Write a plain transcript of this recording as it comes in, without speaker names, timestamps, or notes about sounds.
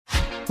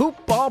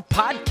Hoopball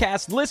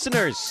podcast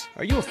listeners.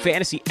 Are you a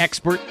fantasy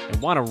expert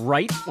and want to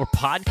write or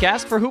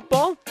podcast for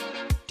Hoopball?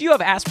 Do you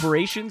have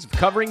aspirations of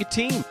covering a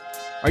team?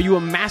 Are you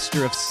a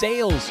master of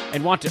sales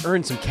and want to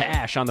earn some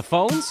cash on the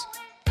phones?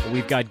 Well,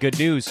 we've got good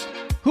news.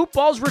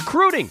 Hoopball's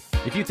recruiting.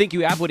 If you think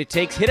you have what it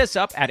takes, hit us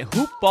up at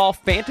Hoopball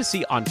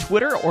Fantasy on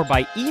Twitter or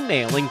by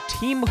emailing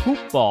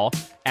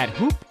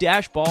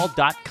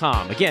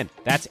teamhoopball@hoop-ball.com. Again,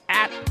 that's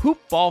at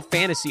Hoopball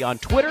Fantasy on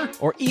Twitter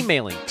or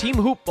emailing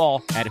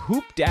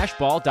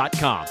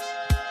teamhoopball@hoop-ball.com.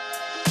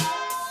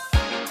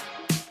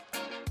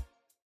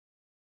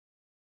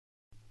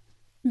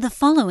 The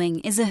following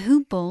is a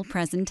Hoopball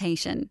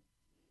presentation.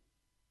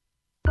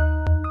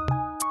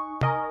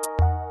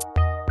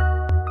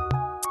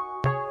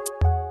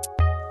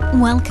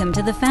 Welcome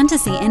to the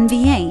Fantasy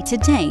NBA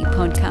Today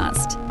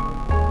podcast.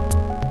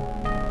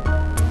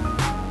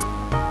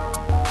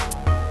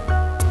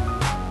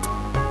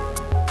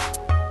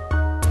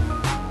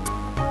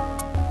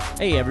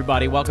 Hey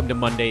everybody, welcome to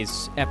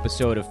Monday's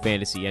episode of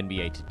Fantasy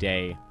NBA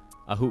Today,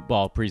 a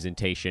Hoopball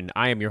presentation.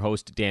 I am your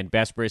host, Dan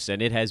Besbris,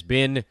 and it has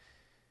been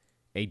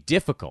a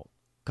difficult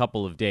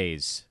couple of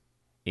days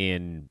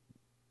in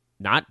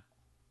not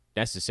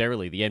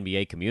necessarily the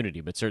NBA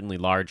community, but certainly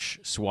large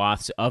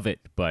swaths of it,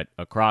 but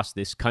across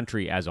this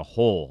country as a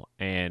whole.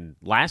 And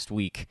last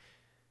week,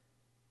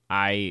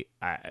 I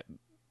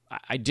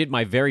did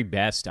my very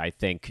best, I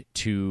think,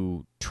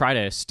 to try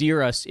to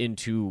steer us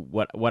into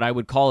what I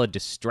would call a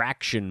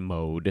distraction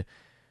mode.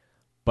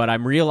 But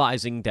I'm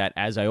realizing that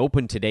as I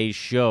open today's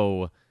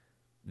show,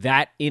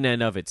 that in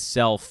and of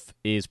itself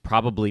is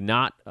probably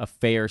not a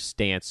fair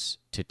stance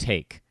to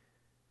take.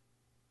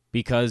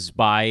 Because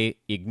by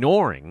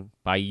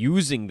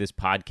using this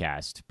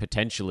podcast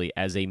potentially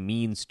as a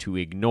means to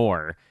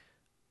ignore,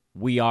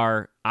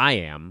 it's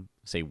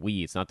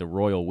not the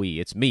royal we,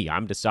 it's me.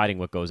 I'm deciding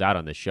what goes out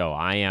on the show.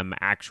 I am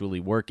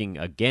actually working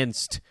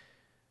against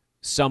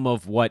some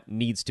of what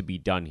needs to be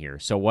done here.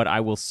 So what I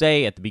will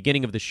say at the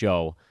beginning of the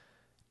show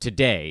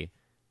today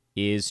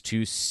is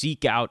to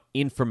seek out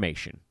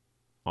information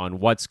on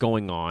what's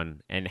going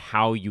on and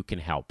how you can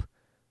help.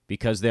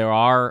 Because there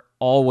are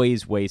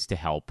always ways to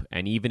help,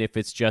 and even if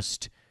it's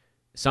just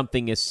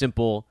something as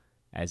simple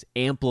as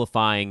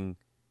amplifying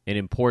an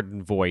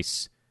important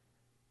voice,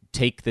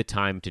 take the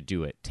time to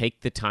do it.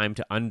 Take the time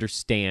to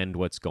understand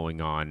what's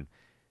going on,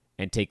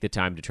 and take the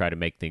time to try to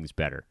make things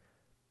better.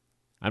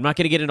 I'm not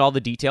going to get into all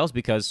the details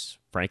because,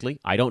 frankly,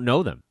 I don't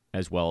know them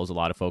as well as a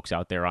lot of folks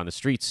out there on the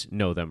streets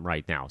know them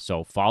right now.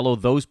 So follow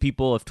those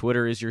people if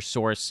Twitter is your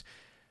source.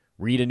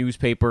 Read a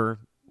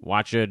newspaper,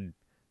 watch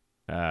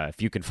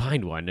if you can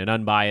find one, an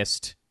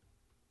unbiased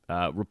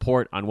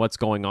report on what's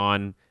going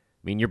on.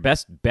 I mean, your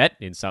best bet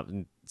in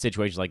some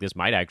situations like this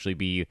might actually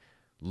be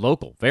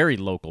local, very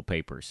local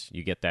papers.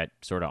 You get that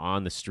sort of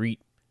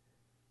on-the-street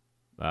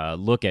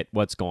look at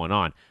what's going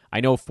on. I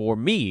know for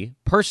me,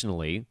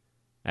 personally,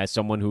 as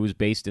someone who's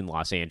based in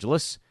Los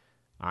Angeles,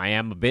 I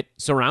am a bit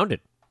surrounded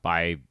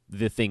by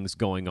the things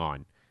going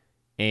on.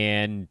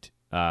 And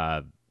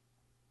 5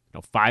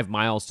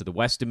 miles to the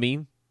west of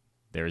me,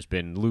 there's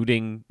been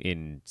looting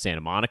in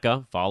Santa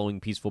Monica following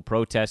peaceful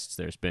protests.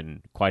 There's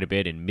been quite a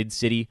bit in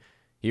Mid-City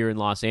here in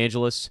Los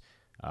Angeles.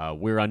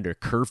 We're under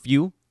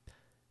curfew,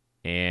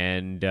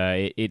 and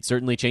it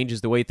certainly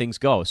changes the way things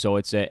go. So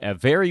it's a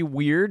very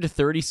weird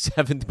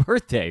 37th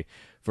birthday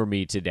for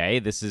me today.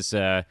 This is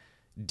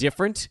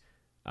different,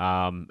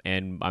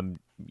 and I'm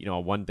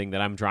one thing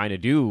that I'm trying to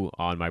do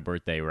on my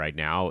birthday right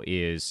now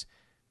is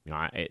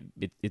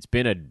it's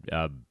been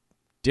a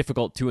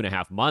difficult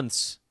 2.5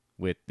 months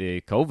with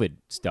the COVID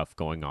stuff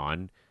going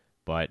on,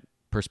 but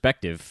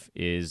perspective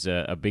is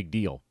a big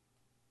deal.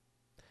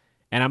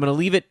 And I'm going to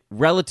leave it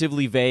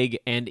relatively vague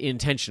and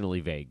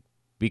intentionally vague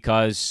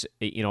because,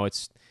 you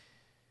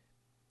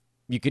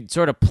could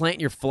sort of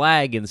plant your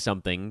flag in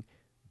something,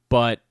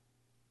 but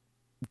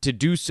to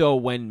do so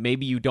when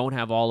maybe you don't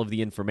have all of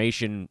the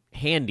information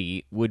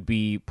handy would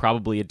be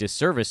probably a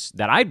disservice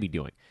that I'd be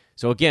doing.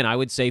 So again, I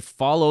would say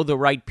follow the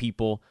right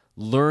people,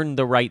 learn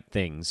the right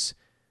things.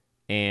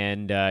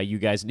 And you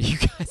guys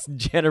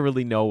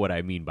generally know what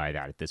I mean by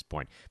that at this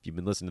point. If you've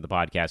been listening to the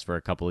podcast for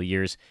a couple of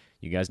years,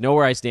 you guys know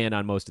where I stand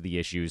on most of the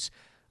issues.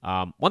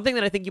 One thing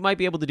that I think you might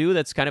be able to do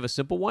that's kind of a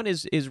simple one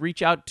is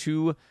reach out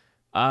to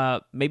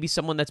maybe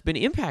someone that's been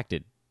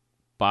impacted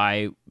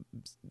by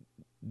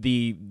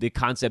the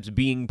concepts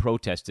being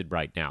protested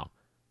right now.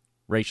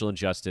 Racial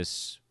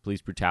injustice,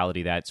 police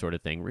brutality, that sort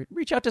of thing.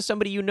 Reach out to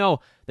somebody you know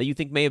that you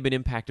think may have been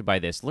impacted by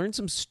this. Learn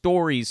some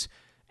stories.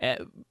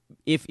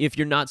 If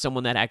you're not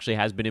someone that actually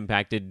has been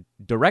impacted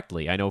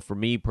directly. I know for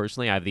me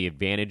personally, I have the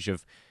advantage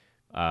of,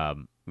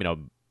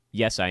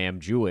 yes, I am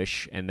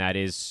Jewish, and that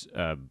is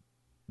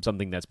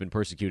something that's been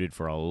persecuted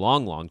for a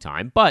long, long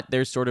time, but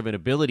there's sort of an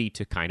ability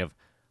to kind of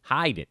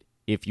hide it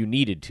if you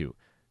needed to.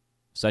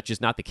 Such is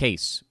not the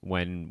case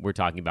when we're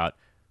talking about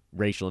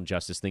racial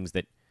injustice, things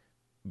that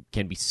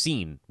can be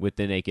seen with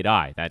the naked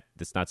eye.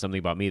 That's not something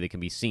about me that can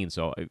be seen.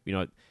 So,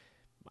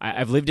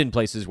 I've lived in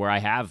places where I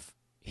have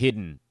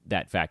hidden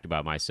that fact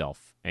about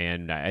myself.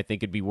 And I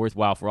think it'd be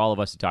worthwhile for all of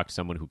us to talk to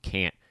someone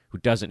who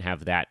doesn't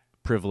have that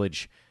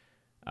privilege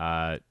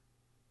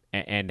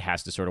and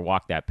has to sort of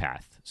walk that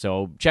path.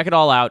 So check it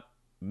all out.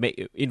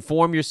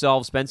 Inform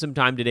yourself. Spend some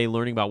time today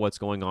learning about what's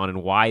going on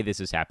and why this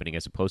is happening,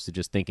 as opposed to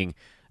just thinking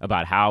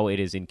about how it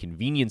is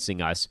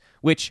inconveniencing us,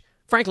 which,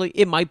 frankly,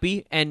 it might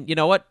be. And you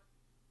know what?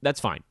 That's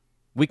fine.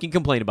 We can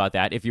complain about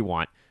that if you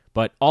want.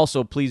 But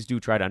also, please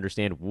do try to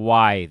understand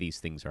why these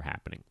things are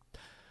happening.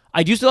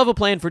 I do still have a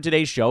plan for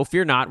today's show.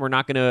 Fear not, we're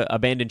not going to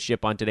abandon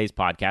ship on today's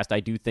podcast. I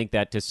do think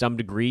that to some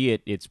degree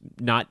it's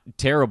not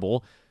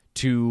terrible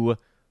to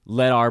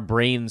let our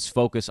brains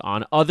focus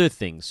on other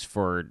things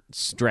for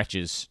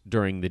stretches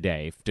during the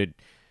day.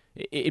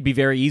 It'd be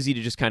very easy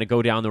to just kind of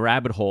go down the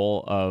rabbit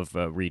hole of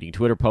reading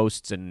Twitter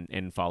posts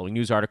and following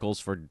news articles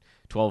for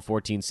 12,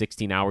 14,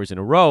 16 hours in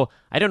a row.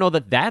 I don't know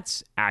that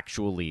that's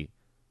actually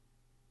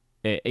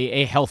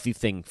a healthy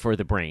thing for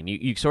the brain.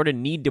 You sort of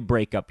need to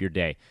break up your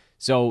day.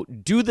 So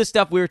do the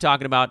stuff we were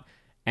talking about,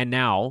 and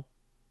now,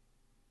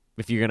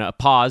 if you're going to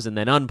pause and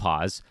then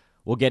unpause,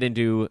 we'll get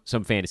into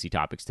some fantasy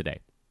topics today.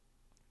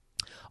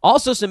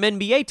 Also, some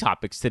NBA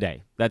topics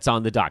today that's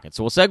on the docket.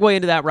 So we'll segue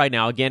into that right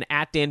now. Again,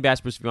 at Dan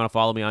Vespers, if you want to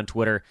follow me on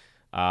Twitter.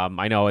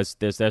 I know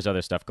there's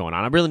other stuff going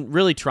on. I'm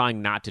really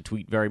trying not to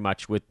tweet very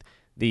much with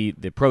the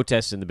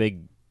protests and the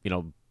big,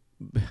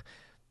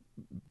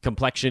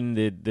 complexion,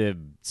 the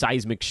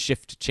seismic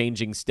shift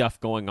changing stuff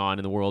going on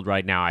in the world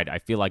right now. I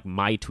feel like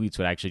my tweets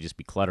would actually just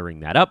be cluttering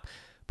that up,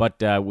 but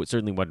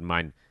certainly wouldn't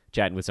mind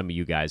chatting with some of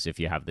you guys if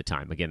you have the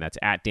time. Again, that's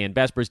at Dan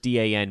Vespers,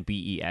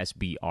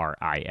 DanBesbris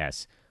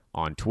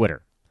on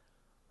Twitter.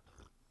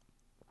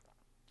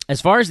 As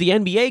far as the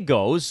NBA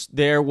goes,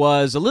 there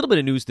was a little bit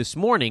of news this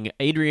morning.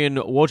 Adrian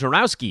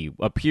Wojnarowski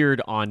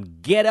appeared on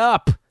Get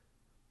Up,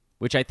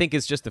 which I think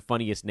is just the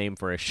funniest name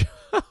for a show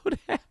to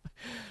have.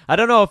 I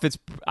don't know if it's...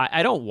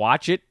 I don't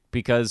watch it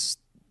because,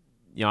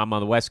 I'm on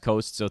the West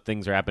Coast, so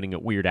things are happening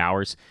at weird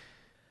hours.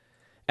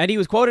 And he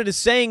was quoted as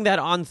saying that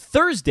on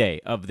Thursday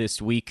of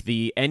this week,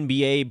 the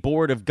NBA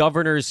Board of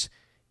Governors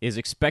is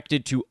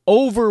expected to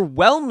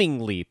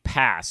overwhelmingly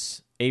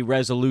pass a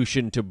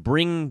resolution to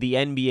bring the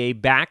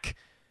NBA back.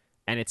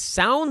 And it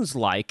sounds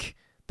like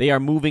they are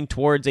moving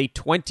towards a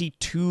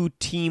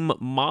 22-team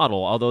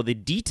model, although the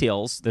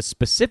details, the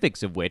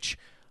specifics of which,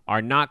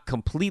 are not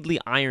completely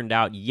ironed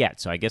out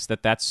yet. So I guess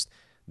that's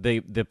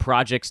the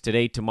projects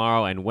today,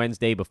 tomorrow, and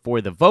Wednesday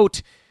before the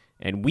vote.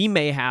 And we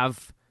may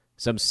have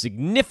some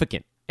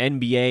significant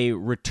NBA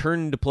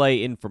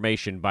return-to-play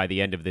information by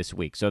the end of this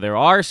week. So there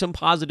are some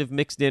positive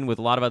mixed in with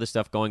a lot of other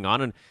stuff going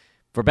on. And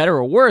for better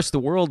or worse, the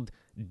world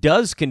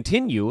does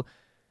continue.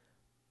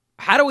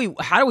 How do we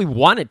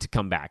want it to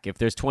come back if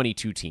there's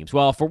 22 teams?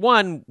 Well, for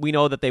one, we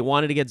know that they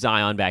wanted to get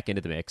Zion back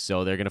into the mix,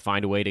 so they're going to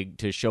find a way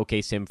to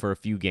showcase him for a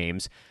few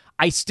games.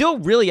 I still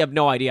really have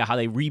no idea how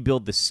they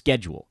rebuild the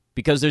schedule,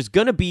 because there's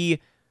going to be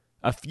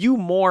a few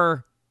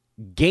more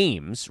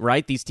games,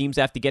 right? These teams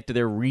have to get to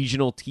their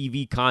regional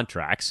TV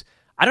contracts.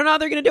 I don't know how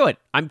they're going to do it.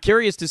 I'm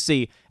curious to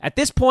see. At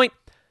this point,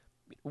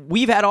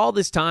 we've had all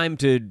this time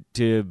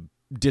to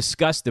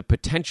discuss the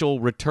potential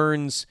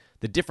returns,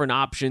 the different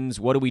options.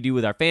 What do we do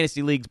with our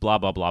fantasy leagues? Blah,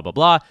 blah, blah, blah,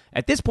 blah.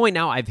 At this point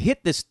now, I've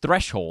hit this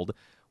threshold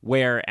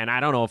where, and I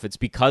don't know if it's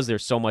because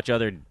there's so much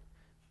other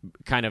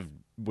kind of,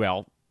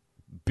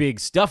 big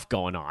stuff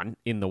going on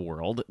in the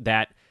world,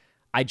 that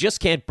I just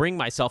can't bring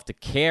myself to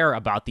care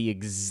about the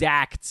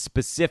exact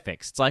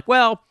specifics. It's like,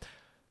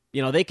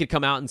 they could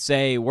come out and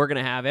say, we're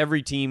going to have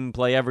every team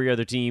play every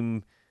other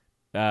team,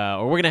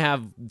 or we're going to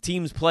have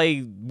teams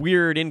play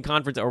weird in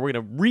conference, or we're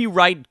going to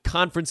rewrite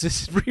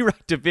conferences,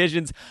 rewrite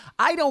divisions.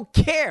 I don't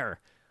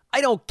care.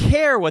 I don't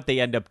care what they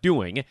end up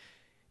doing.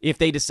 If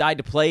they decide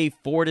to play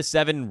 4 to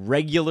 7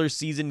 regular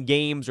season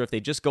games, or if they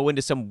just go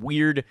into some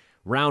weird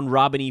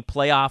round-robin-y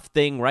playoff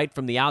thing right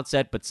from the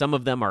outset, but some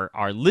of them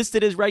are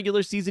listed as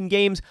regular season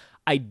games,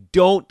 I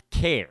don't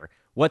care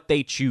what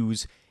they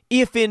choose.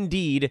 If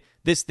indeed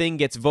this thing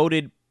gets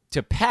voted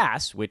to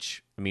pass,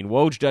 which,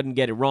 Woj doesn't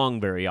get it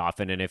wrong very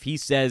often, and if he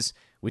says,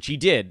 which he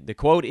did, the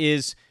quote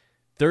is,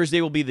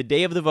 Thursday will be the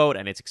day of the vote,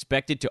 and it's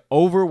expected to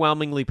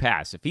overwhelmingly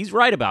pass. If he's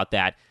right about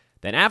that,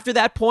 then after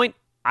that point,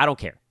 I don't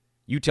care.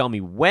 You tell me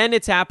when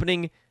it's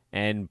happening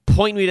and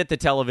point me at the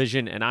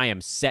television, and I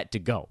am set to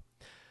go.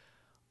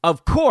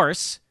 Of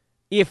course,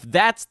 if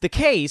that's the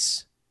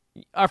case,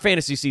 our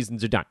fantasy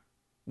seasons are done,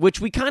 which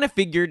we kind of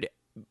figured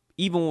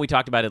even when we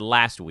talked about it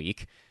last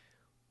week.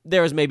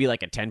 There was maybe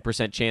like a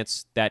 10%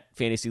 chance that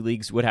fantasy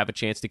leagues would have a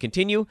chance to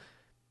continue.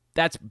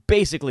 That's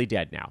basically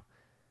dead now.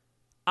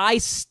 I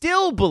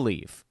still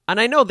believe, and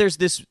I know there's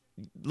this,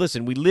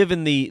 listen, we live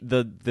in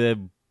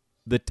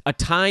a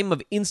time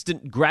of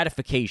instant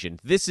gratification.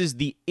 This is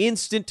the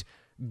instant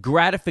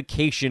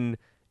gratification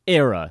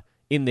era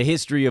in the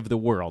history of the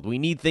world. We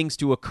need things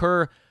to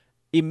occur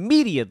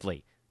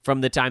immediately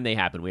from the time they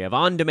happen. We have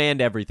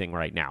on-demand everything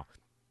right now.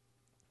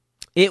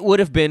 It would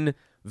have been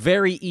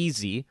very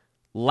easy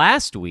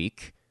last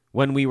week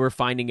when we were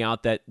finding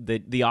out that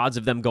the odds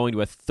of them going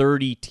to a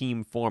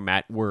 30-team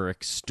format were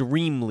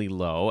extremely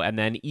low, and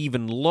then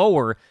even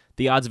lower,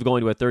 the odds of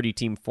going to a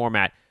 30-team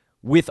format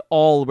with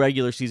all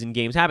regular season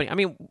games happening. I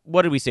mean,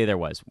 what did we say there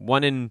was?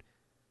 1 in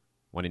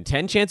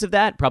 10 chance of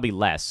that? Probably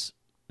less.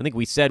 I think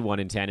we said 1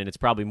 in 10, and it's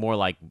probably more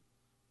like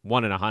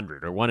 1 in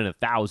 100 or 1 in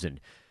 1,000.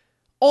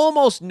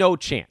 Almost no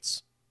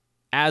chance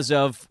as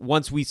of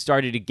once we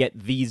started to get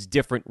these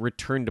different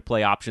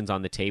return-to-play options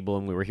on the table,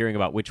 and we were hearing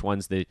about which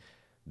ones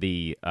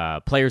the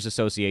Players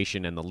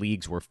Association and the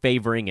leagues were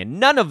favoring, and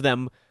none of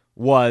them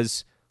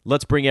was,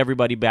 let's bring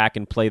everybody back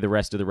and play the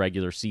rest of the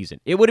regular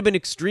season. It would have been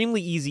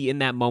extremely easy in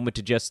that moment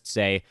to just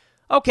say,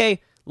 okay,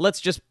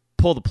 let's just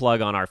pull the plug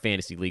on our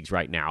fantasy leagues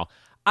right now.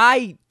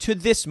 To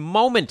this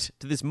moment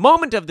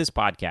of this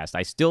podcast,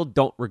 I still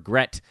don't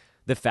regret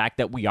the fact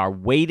that we are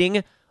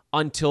waiting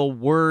until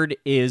word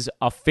is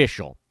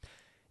official.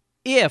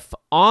 If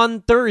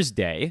on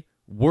Thursday,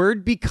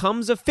 word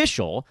becomes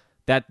official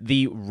that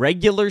the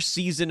regular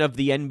season of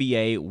the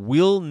NBA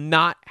will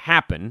not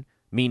happen,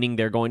 meaning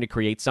they're going to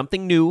create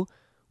something new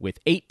with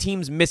 8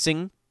 teams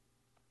missing,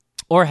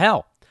 or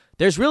hell,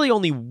 there's really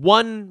only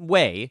one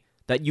way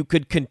that you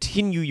could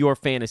continue your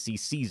fantasy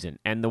season.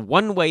 And the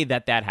one way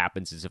that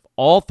happens is if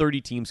all 30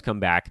 teams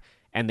come back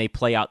and they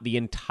play out the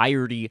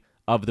entirety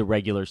of the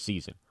regular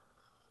season.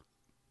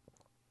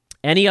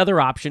 Any other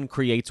option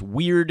creates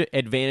weird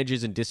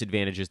advantages and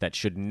disadvantages that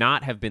should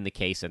not have been the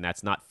case, and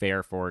that's not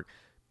fair for,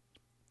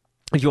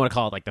 if you want to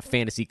call it like the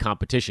fantasy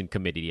competition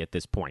committee at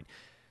this point.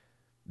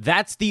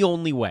 That's the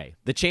only way.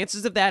 The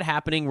chances of that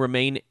happening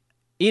remain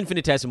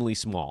infinitesimally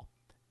small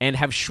and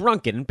have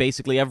shrunken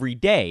basically every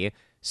day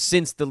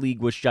since the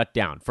league was shut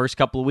down. First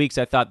couple of weeks,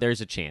 I thought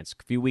there's a chance.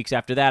 A few weeks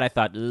after that, I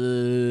thought,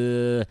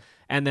 and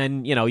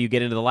then, you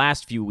get into the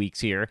last few weeks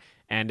here,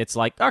 and it's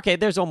like, okay,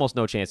 there's almost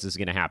no chance this is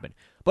going to happen.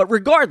 But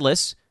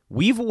regardless,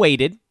 we've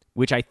waited,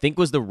 which I think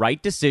was the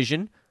right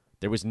decision.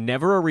 There was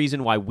never a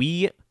reason why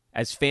we,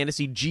 as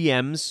fantasy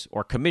GMs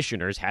or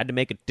commissioners, had to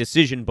make a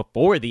decision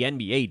before the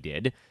NBA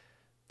did.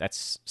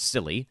 That's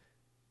silly.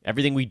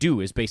 Everything we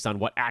do is based on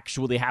what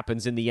actually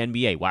happens in the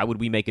NBA. Why would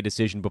we make a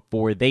decision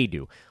before they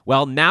do?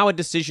 Well, now a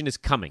decision is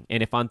coming.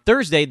 And if on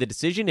Thursday the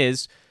decision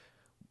is,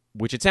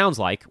 which it sounds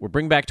like, we're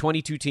bringing back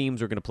 22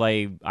 teams, we're going to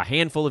play a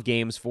handful of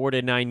games, 4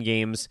 to 9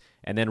 games,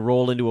 and then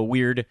roll into a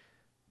weird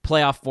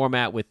playoff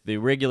format with the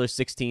regular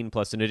 16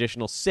 plus an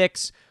additional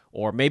 6,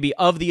 or maybe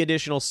of the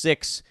additional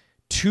 6,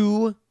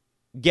 2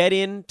 get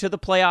into the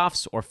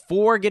playoffs or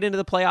 4 get into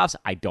the playoffs.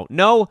 I don't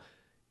know.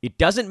 It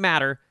doesn't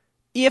matter.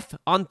 If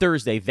on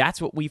Thursday that's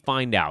what we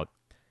find out,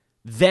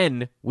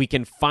 then we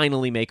can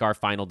finally make our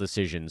final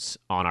decisions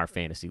on our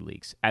fantasy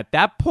leagues. At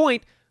that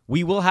point,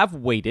 we will have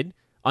waited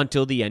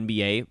until the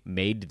NBA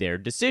made their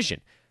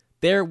decision.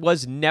 There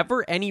was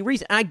never any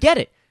reason. And I get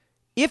it.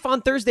 If on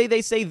Thursday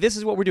they say this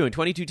is what we're doing,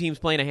 22 teams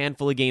playing a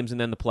handful of games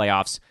and then the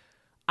playoffs,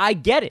 I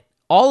get it.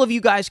 All of you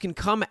guys can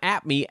come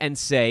at me and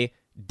say,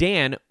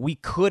 Dan, we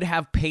could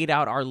have paid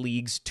out our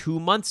leagues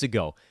 2 months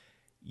ago.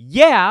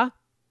 Yeah,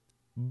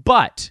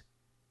 but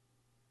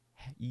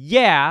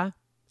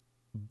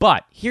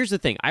here's the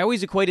thing. I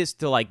always equate this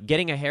to like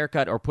getting a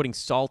haircut or putting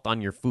salt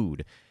on your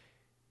food.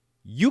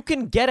 You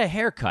can get a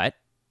haircut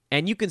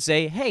and you can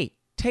say, hey,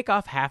 take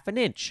off half an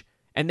inch.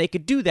 And they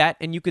could do that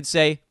and you could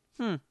say,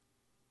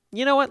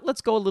 you know what?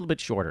 Let's go a little bit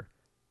shorter.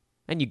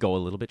 And you go a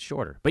little bit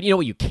shorter. But you know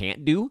what you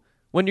can't do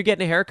when you're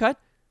getting a haircut?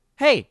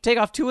 Hey, take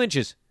off 2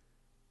 inches.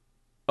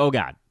 Oh,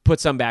 God, put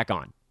some back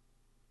on.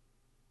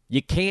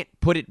 You can't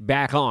put it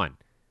back on.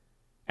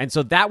 And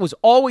so that was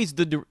always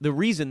the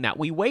reason that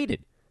we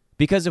waited.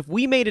 Because if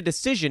we made a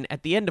decision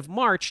at the end of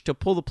March to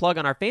pull the plug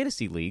on our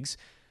fantasy leagues,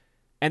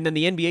 and then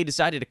the NBA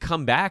decided to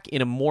come back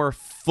in a more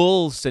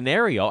full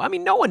scenario, I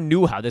mean, no one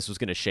knew how this was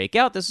going to shake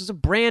out. This was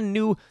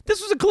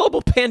a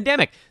global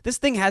pandemic. This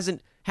thing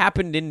hasn't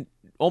happened in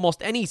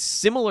almost any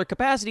similar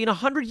capacity in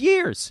 100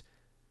 years.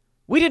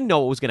 We didn't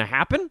know what was going to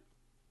happen.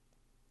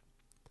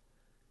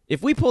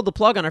 If we pulled the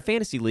plug on our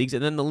fantasy leagues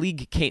and then the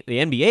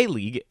NBA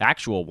league,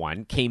 actual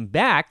one, came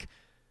back,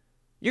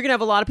 you're going to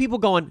have a lot of people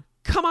going,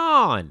 come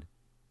on.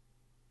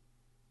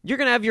 You're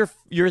going to have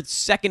your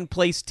second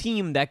place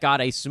team that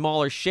got a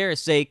smaller share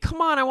say,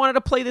 come on, I wanted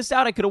to play this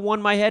out. I could have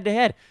won my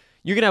head-to-head.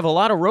 You're going to have a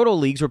lot of roto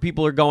leagues where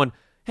people are going,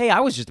 hey, I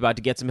was just about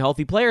to get some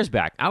healthy players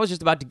back. I was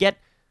just about to get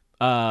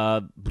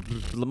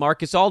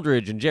LaMarcus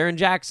Aldridge and Jaren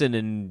Jackson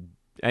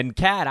and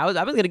Cat. I was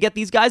going to get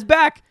these guys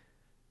back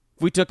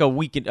if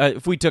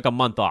we took a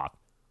month off.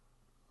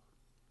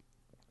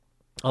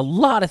 A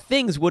lot of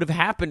things would have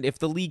happened if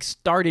the league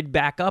started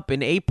back up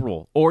in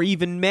April or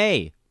even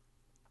May,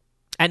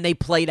 and they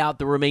played out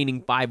the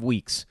remaining 5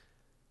 weeks.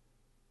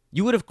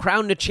 You would have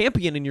crowned a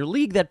champion in your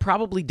league that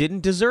probably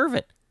didn't deserve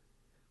it.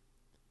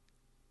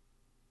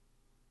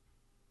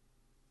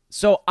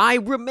 So I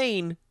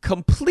remain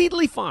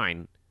completely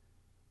fine,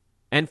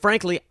 and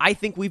frankly, I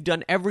think we've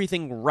done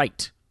everything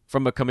right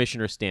from a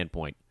commissioner's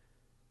standpoint.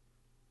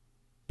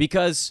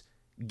 Because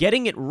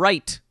getting it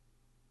right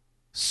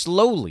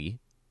slowly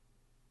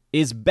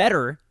is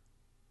better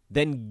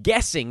than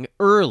guessing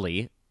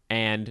early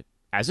And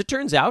as it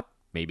turns out,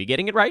 maybe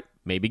getting it right,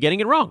 maybe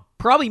getting it wrong.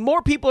 Probably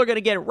more people are going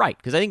to get it right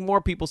because I think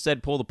more people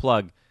said pull the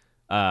plug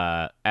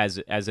as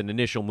an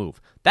initial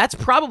move. That's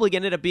probably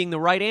going to end up being the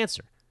right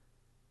answer.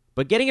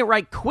 But getting it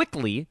right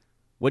quickly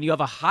when you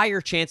have a higher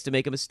chance to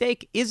make a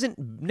mistake isn't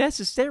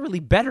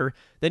necessarily better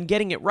than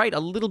getting it right a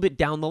little bit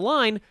down the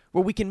line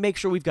where we can make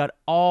sure we've got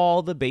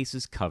all the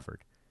bases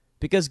covered.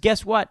 Because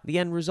guess what? The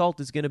end result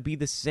is going to be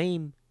the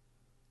same.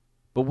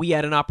 But we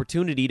had an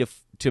opportunity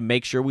to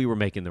make sure we were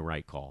making the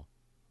right call.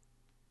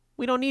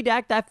 We don't need to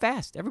act that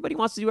fast. Everybody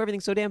wants to do everything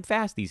so damn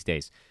fast these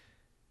days.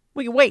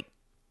 We can wait.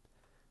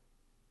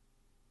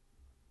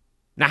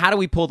 Now, how do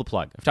we pull the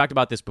plug? I've talked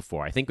about this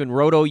before. I think in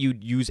Roto, you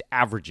use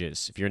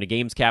averages. If you're in a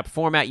games cap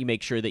format, you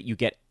make sure that you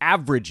get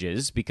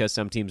averages because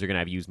some teams are going to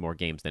have used more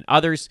games than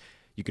others.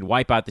 You can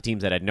wipe out the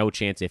teams that had no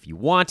chance if you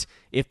want.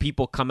 If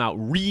people come out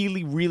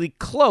really, really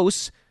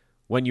close,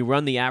 when you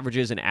run the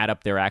averages and add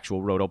up their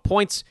actual Roto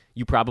points,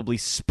 you probably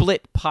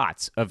split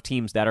pots of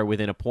teams that are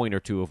within a point or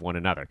two of one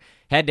another.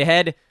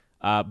 Head-to-head,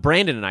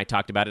 Brandon and I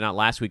talked about it not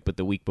last week, but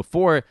the week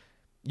before.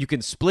 You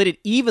can split it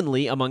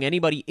evenly among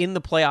anybody in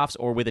the playoffs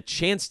or with a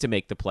chance to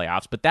make the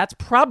playoffs, but that's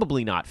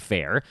probably not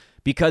fair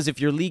because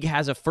if your league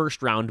has a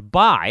first-round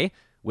bye,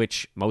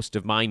 which most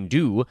of mine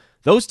do,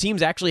 those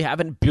teams actually have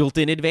a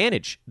built-in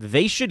advantage.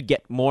 They should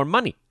get more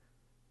money.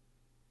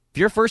 If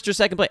you're first or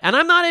second place, and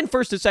I'm not in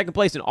first or second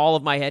place in all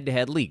of my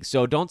head-to-head leagues,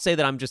 so don't say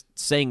that I'm just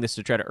saying this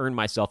to try to earn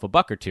myself a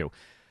buck or two.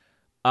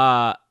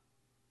 I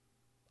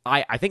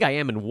think I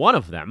am in one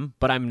of them,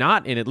 but I'm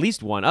not in at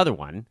least one other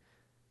one.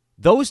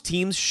 Those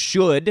teams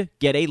should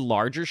get a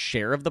larger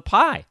share of the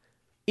pie.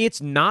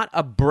 It's not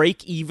a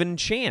break-even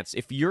chance.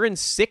 If you're in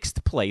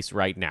sixth place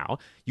right now,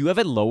 you have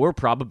a lower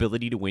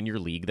probability to win your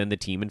league than the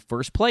team in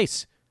first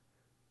place.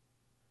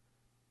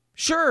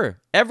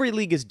 Sure, every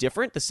league is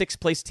different. The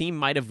sixth-place team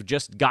might have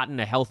just gotten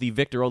a healthy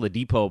Victor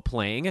Oladipo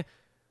playing,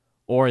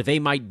 or they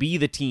might be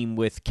the team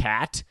with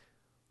Cat,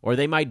 or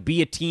they might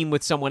be a team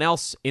with someone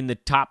else in the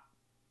top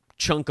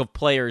chunk of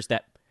players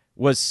that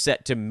was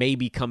set to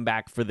maybe come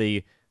back for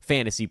the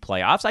fantasy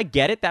playoffs. I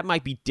get it. That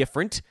might be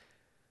different.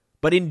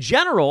 But in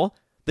general,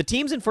 the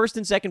teams in first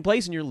and second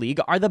place in your league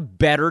are the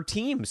better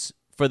teams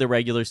for the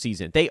regular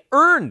season. They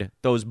earned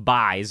those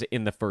buys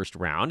in the first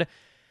round.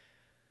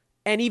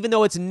 And even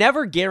though it's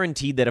never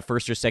guaranteed that a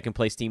first or second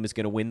place team is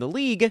going to win the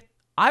league,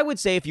 I would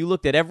say if you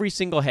looked at every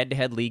single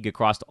head-to-head league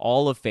across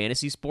all of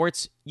fantasy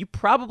sports, you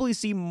probably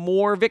see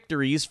more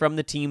victories from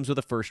the teams with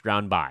a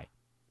first-round bye.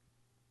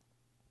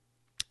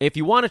 If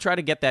you want to try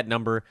to get that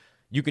number,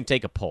 you can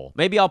take a poll.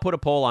 Maybe I'll put a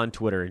poll on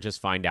Twitter and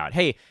just find out.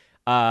 Hey,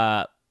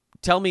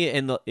 tell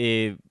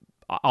me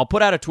I'll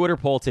put out a Twitter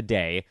poll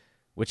today,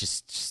 which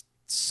is just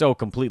so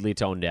completely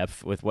tone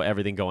deaf with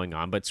everything going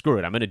on, but screw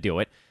it, I'm going to do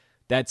it.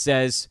 That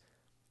says,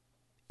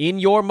 in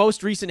your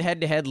most recent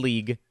head-to-head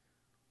league,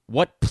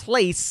 what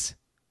place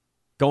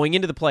going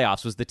into the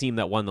playoffs was the team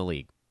that won the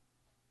league?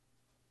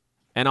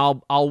 And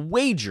I'll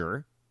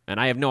wager, and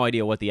I have no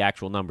idea what the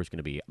actual number is going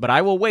to be, but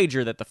I will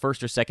wager that the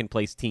first or second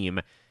place team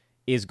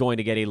is going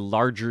to get a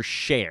larger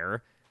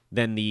share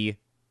than the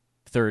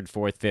third,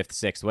 fourth, fifth,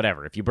 sixth,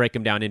 whatever, if you break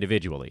them down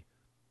individually.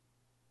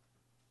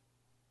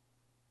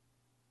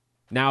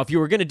 Now, if you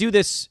were going to do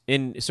this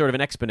in sort of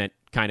an exponent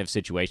kind of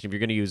situation, if you're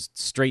going to use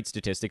straight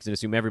statistics and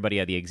assume everybody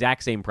had the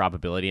exact same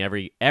probability,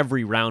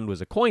 every round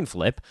was a coin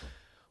flip,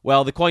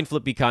 well, the coin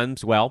flip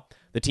becomes, well,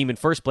 the team in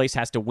first place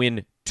has to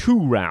win 2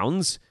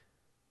 rounds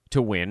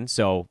to win,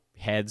 so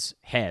heads,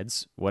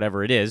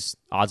 whatever it is,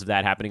 odds of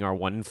that happening are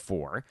 1 in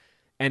 4.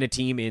 And a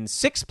team in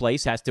sixth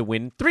place has to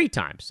win 3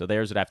 times. So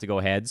theirs would have to go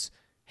heads.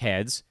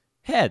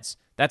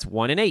 That's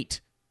 1 in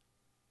 8.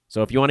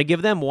 So if you want to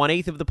give them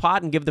 1/8 of the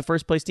pot and give the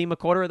first place team a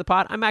quarter of the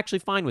pot, I'm actually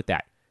fine with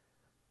that.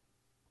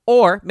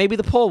 Or maybe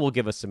the poll will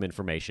give us some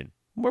information.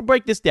 We'll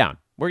break this down.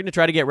 We're going to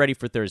try to get ready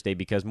for Thursday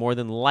because more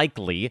than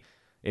likely,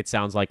 it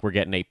sounds like we're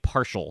getting a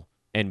partial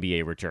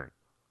NBA return.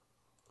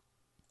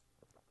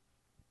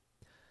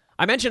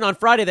 I mentioned on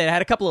Friday that I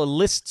had a couple of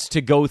lists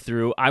to go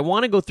through. I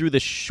want to go through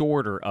the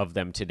shorter of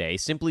them today,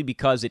 simply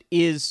because it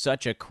is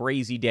such a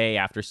crazy day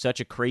after such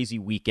a crazy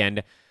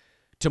weekend.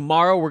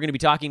 Tomorrow, we're going to be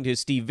talking to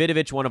Steve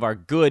Vidovich, one of our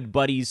good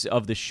buddies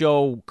of the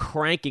show,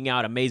 cranking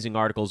out amazing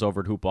articles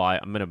over at Hoopla.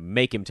 I'm going to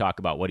make him talk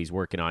about what he's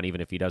working on,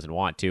 even if he doesn't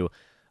want to.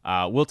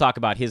 We'll talk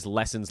about his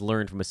lessons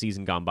learned from a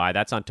season gone by.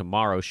 That's on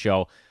tomorrow's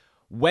show.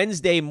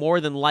 Wednesday, more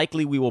than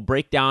likely, we will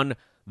break down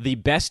the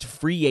best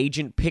free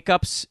agent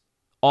pickups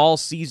all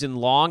season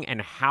long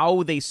and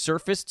how they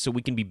surfaced so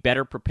we can be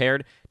better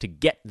prepared to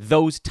get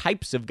those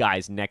types of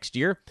guys next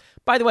year.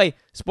 By the way,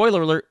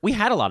 spoiler alert, we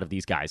had a lot of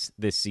these guys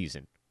this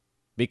season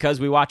because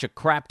we watch a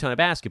crap ton of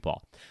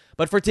basketball.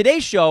 But for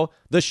today's show,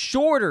 the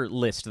shorter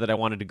list that I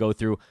wanted to go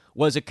through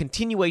was a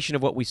continuation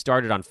of what we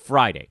started on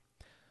Friday.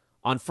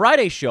 On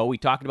Friday's show, we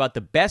talked about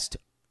the best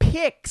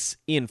picks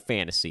in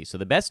fantasy, so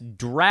the best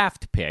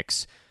draft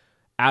picks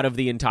out of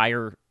the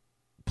entire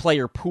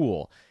player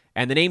pool.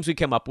 And the names we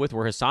came up with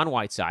were Hassan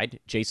Whiteside,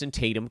 Jason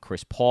Tatum,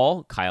 Chris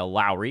Paul, Kyle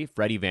Lowry,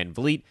 Freddie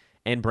VanVleet,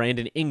 and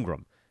Brandon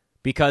Ingram.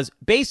 Because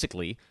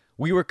basically,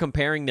 we were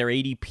comparing their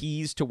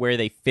ADPs to where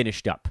they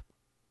finished up.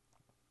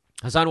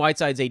 Hassan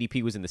Whiteside's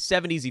ADP was in the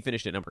 70s. He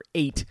finished at number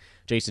 8.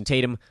 Jason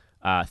Tatum,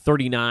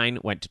 39,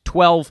 went to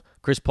 12.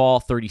 Chris Paul,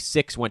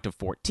 36, went to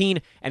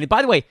 14. And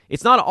by the way,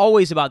 it's not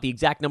always about the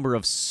exact number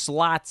of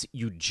slots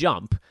you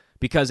jump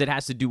because it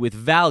has to do with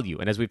value.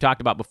 And as we've talked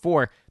about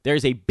before,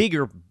 there's a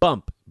bigger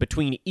bump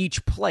between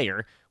each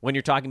player when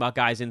you're talking about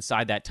guys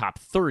inside that top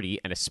 30,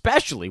 and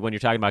especially when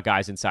you're talking about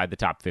guys inside the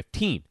top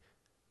 15.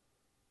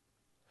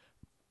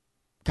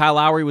 Kyle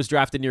Lowry was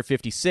drafted near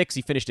 56.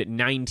 He finished at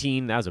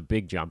 19. That was a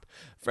big jump.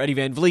 Freddie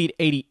VanVleet,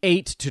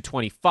 88 to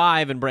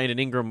 25. And Brandon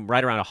Ingram,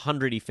 right around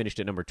 100. He finished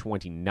at number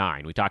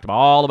 29. We talked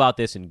all about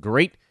this in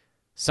great,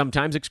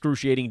 sometimes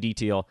excruciating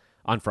detail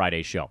on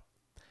Friday's show.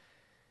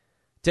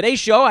 Today's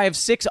show, I have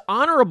 6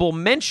 honorable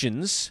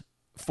mentions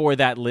for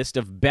that list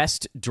of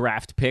best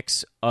draft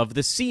picks of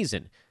the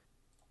season.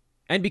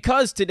 And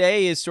because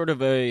today is sort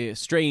of a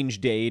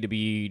strange day to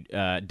be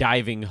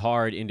diving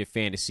hard into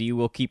fantasy,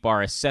 we'll keep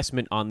our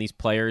assessment on these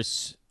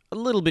players a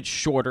little bit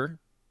shorter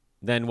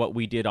than what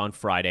we did on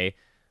Friday,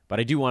 but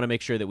I do want to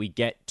make sure that we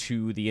get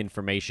to the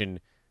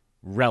information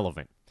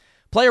relevant.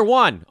 Player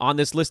 1 on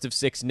this list of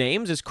 6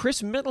 names is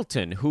Chris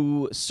Middleton,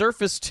 who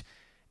surfaced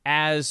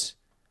as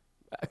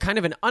a kind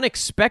of an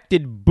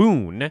unexpected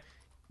boon,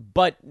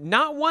 but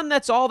not one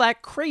that's all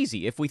that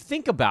crazy. If we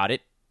think about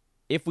it,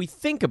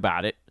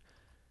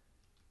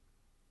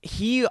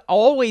 he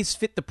always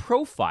fit the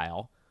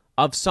profile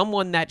of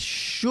someone that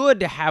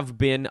should have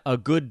been a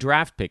good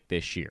draft pick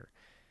this year.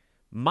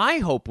 My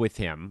hope with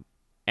him,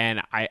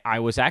 and I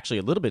was actually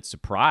a little bit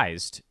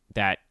surprised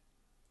that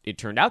it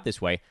turned out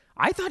this way,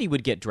 I thought he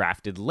would get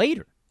drafted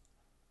later.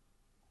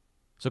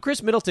 So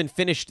Chris Middleton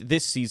finished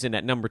this season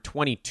at number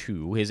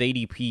 22. His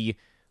ADP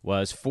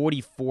was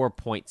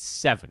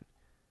 44.7.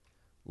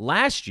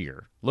 Last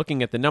year,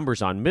 looking at the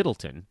numbers on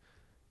Middleton,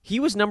 he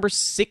was number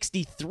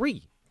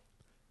 63.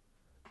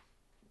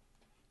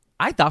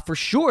 I thought for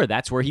sure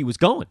that's where he was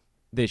going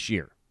this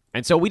year.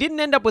 And so we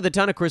didn't end up with a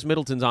ton of Chris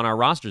Middletons on our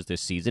rosters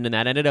this season, and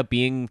that ended up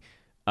being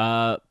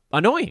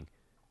annoying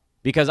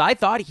because I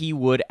thought he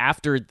would,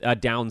 after a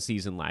down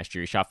season last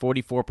year. He shot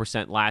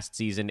 44% last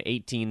season,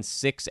 18,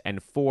 6,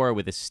 and 4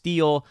 with a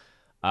steal.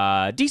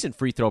 Decent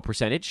free throw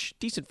percentage,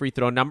 decent free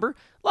throw number.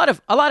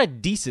 A lot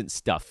of decent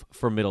stuff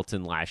for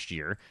Middleton last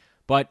year,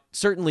 but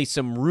certainly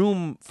some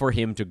room for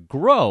him to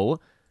grow,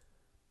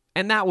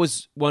 and that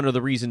was one of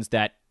the reasons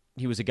that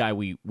he was a guy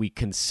we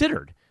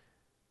considered.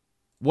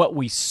 What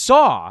we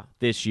saw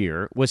this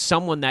year was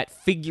someone that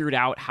figured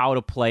out how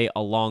to play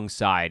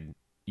alongside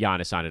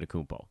Giannis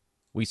Antetokounmpo.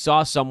 We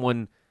saw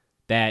someone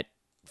that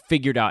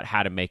figured out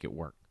how to make it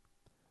work.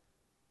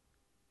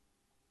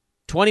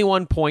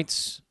 21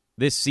 points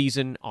this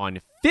season on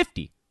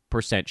 50%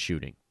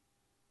 shooting.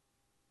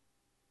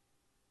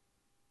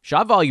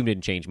 Shot volume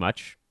didn't change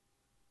much.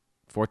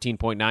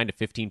 14.9 to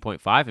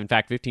 15.5. In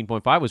fact,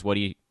 15.5 was what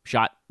he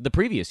shot the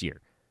previous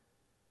year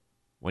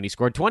when he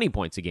scored 20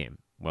 points a game.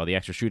 Well, the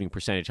extra shooting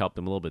percentage helped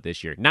him a little bit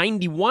this year.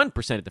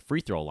 91% at the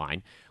free throw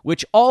line,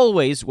 which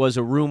always was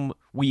a room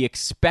we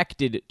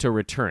expected to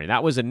return.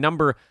 That was a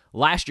number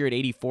last year at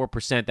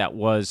 84% that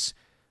was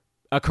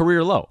a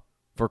career low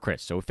for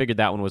Chris. So we figured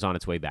that one was on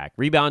its way back.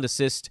 Rebound,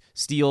 assist,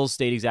 steals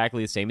stayed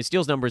exactly the same. His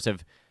steals numbers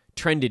have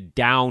trended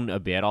down a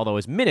bit, although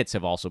his minutes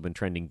have also been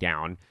trending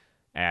down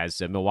as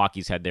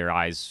Milwaukee's had their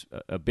eyes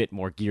a bit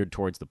more geared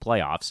towards the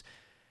playoffs.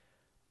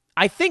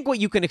 I think what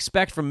you can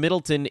expect from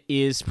Middleton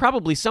is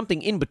probably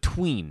something in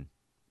between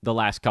the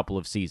last couple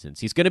of seasons.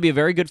 He's going to be a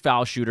very good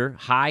foul shooter,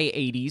 high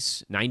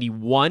 80s,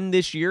 91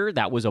 this year.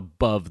 That was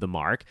above the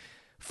mark.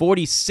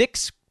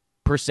 46%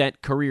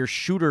 career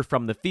shooter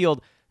from the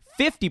field,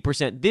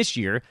 50% this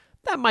year.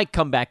 That might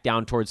come back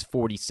down towards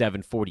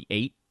 47,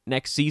 48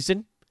 next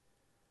season.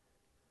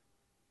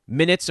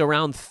 Minutes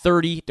around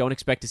 30. Don't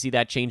expect to see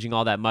that changing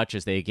all that much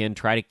as they, again,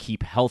 try to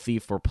keep healthy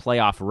for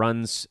playoff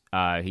runs.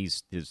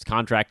 His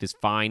contract is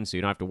fine, so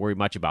you don't have to worry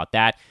much about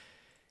that.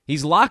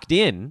 He's locked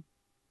in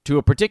to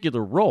a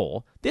particular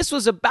role. This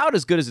was about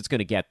as good as it's going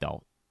to get,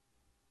 though.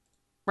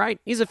 Right?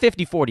 He's a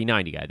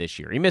 50-40-90 guy this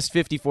year. He missed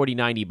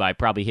 50-40-90 by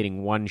probably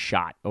hitting one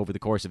shot over the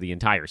course of the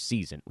entire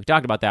season. We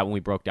talked about that when we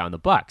broke down the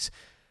Bucks.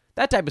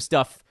 That type of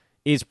stuff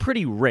is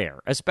pretty rare,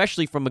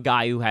 especially from a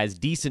guy who has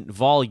decent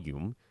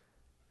volume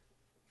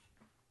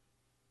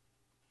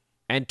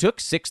and took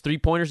 6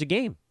 3-pointers a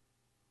game.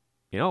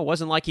 You know, it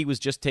wasn't like he was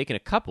just taking a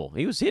couple.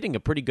 He was hitting a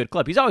pretty good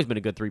clip. He's always been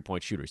a good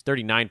 3-point shooter. He's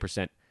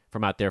 39%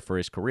 from out there for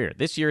his career.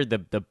 This year, the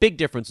big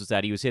difference was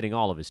that he was hitting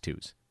all of his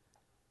twos.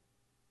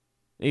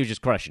 He was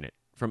just crushing it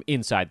from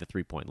inside the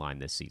 3-point line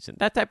this season.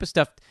 That type of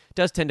stuff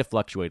does tend to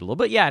fluctuate a little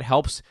bit. Yeah, it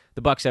helps.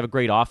 The Bucks have a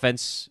great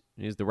offense.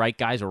 There's the right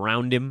guys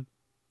around him.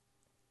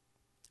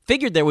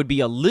 Figured there would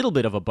be a little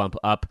bit of a bump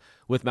up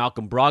with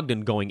Malcolm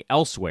Brogdon going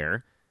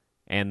elsewhere,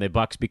 and the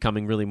Bucks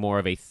becoming really more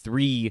of a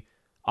 3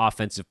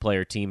 offensive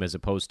player team as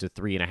opposed to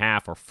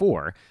 3.5 or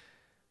 4.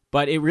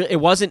 But it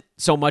wasn't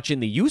so much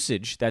in the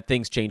usage that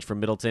things changed for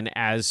Middleton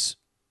as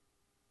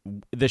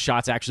the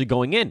shots actually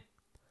going in.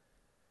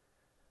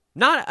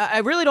 I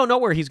really don't know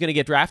where he's going to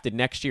get drafted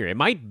next year. It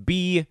might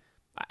be,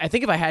 I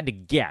think if I had to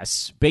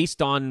guess,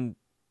 based on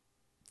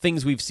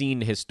things we've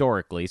seen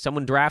historically,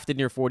 someone drafted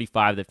near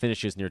 45 that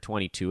finishes near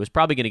 22 is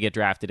probably going to get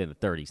drafted in the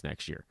 30s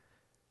next year.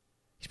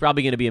 He's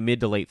probably going to be a mid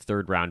to late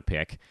third round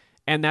pick,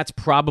 and that's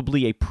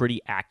probably a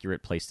pretty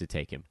accurate place to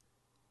take him.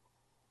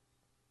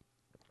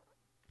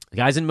 The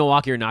guys in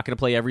Milwaukee are not going to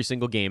play every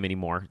single game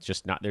anymore. It's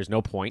just not, there's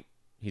no point.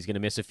 He's going to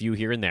miss a few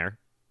here and there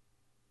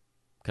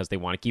because they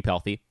want to keep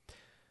healthy.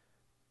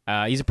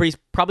 He's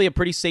probably a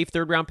pretty safe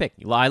third-round pick.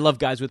 I love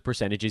guys with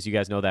percentages. You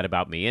guys know that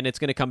about me. And it's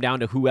going to come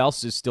down to who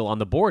else is still on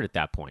the board at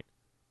that point.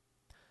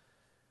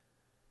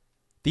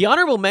 The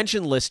honorable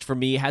mention list for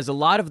me has a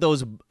lot of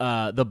those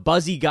the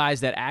buzzy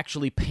guys that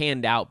actually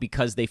panned out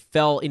because they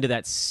fell into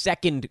that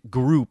second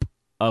group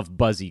of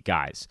buzzy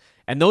guys.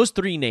 And those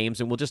three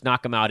names, and we'll just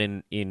knock them out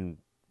in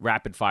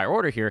rapid-fire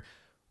order here,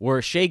 were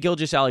Shai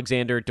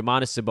Gilgeous-Alexander,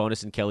 Domantas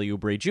Sabonis, and Kelly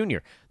Oubre Jr.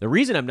 The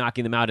reason I'm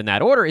knocking them out in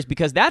that order is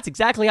because that's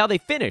exactly how they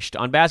finished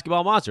on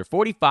Basketball Monster,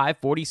 45,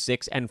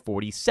 46, and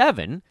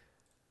 47.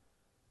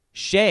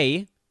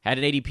 Shai had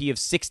an ADP of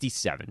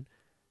 67.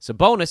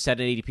 Sabonis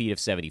had an ADP of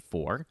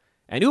 74.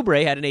 And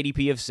Oubre had an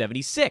ADP of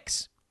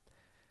 76.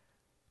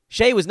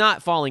 Shai was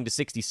not falling to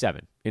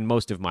 67 in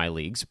most of my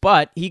leagues,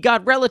 but he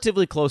got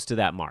relatively close to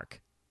that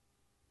mark.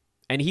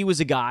 And he was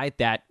a guy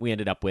that we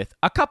ended up with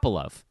a couple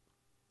of.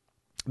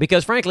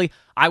 Because, frankly,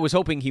 I was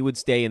hoping he would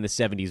stay in the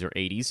 70s or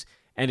 80s,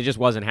 and it just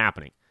wasn't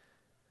happening.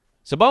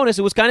 Sabonis,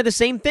 it was kind of the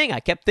same thing. I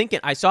kept thinking,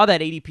 I saw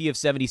that ADP of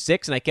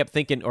 76, and I kept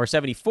thinking, or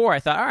 74, I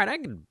thought, all right, I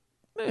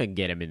can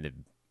get him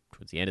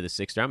towards the end of the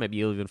 6th round. Maybe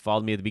he'll even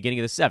fall to me at the beginning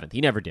of the 7th. He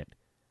never did.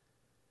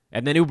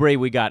 And then Oubre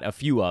we got a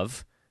few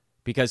of,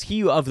 because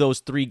he, of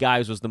those three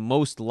guys, was the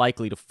most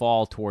likely to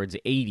fall towards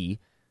 80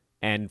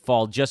 and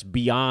fall just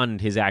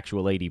beyond his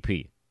actual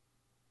ADP.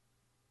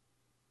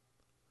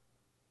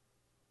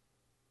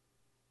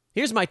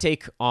 Here's my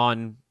take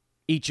on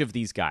each of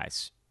these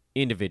guys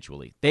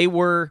individually. They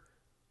were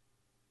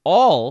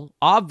all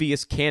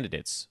obvious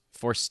candidates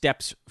for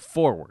steps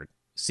forward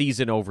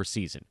season over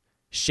season.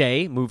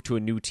 Shai moved to a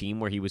new team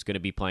where he was going to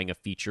be playing a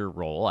feature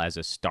role as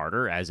a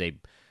starter, as a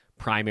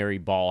primary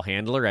ball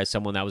handler, as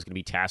someone that was going to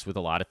be tasked with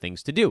a lot of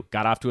things to do.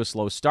 Got off to a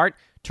slow start,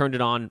 turned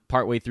it on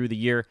partway through the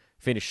year,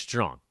 finished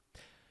strong.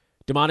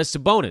 Domantas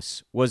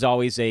Sabonis was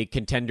always a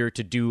contender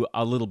to do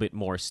a little bit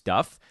more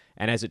stuff,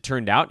 and as it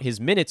turned out,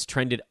 his minutes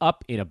trended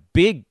up in a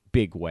big,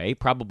 big way,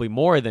 probably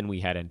more than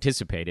we had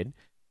anticipated,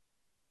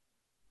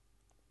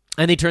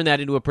 and they turned that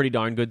into a pretty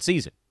darn good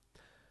season.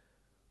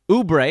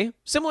 Oubre,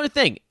 similar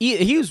thing.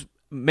 He was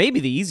maybe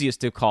the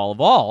easiest to call of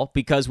all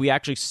because we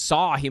actually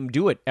saw him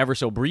do it ever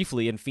so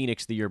briefly in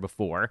Phoenix the year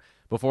before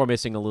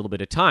missing a little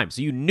bit of time.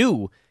 So you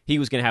knew he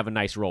was going to have a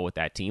nice role with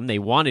that team. They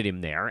wanted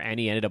him there, and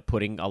he ended up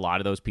putting a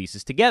lot of those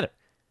pieces together.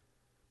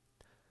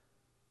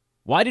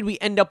 Why did we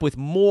end up with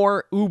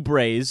more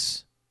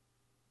Oubres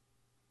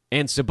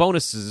and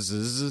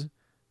Sabonises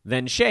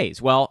than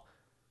Shais? Well,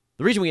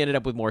 the reason we ended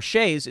up with more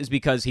Shais is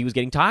because he was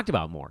getting talked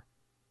about more.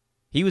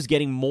 He was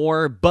getting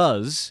more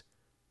buzz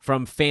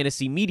from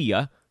fantasy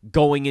media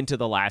going into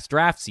the last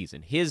draft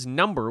season. His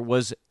number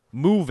was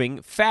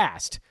moving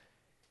fast.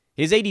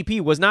 His ADP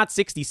was not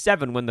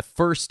 67 when the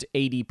first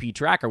ADP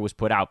tracker was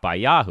put out by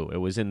Yahoo. It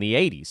was in the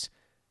 80s,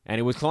 and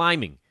it was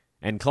climbing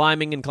and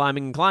climbing and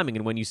climbing and climbing.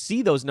 And when you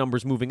see those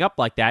numbers moving up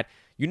like that,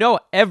 you know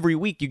every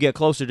week you get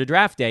closer to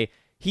draft day,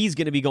 he's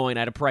going to be going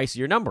at a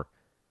pricier number.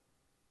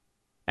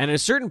 And at a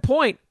certain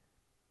point,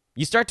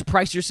 you start to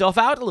price yourself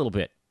out a little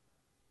bit.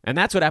 And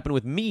that's what happened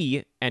with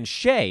me and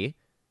Shai,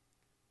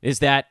 is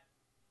that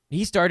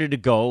he started to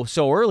go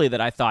so early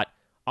that I thought,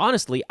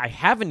 honestly, I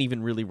haven't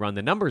even really run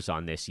the numbers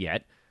on this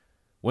yet.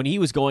 When he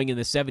was going in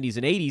the 70s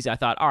and 80s, I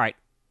thought, all right,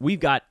 we've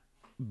got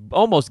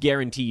almost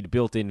guaranteed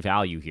built-in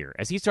value here.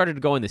 As he started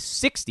to go in the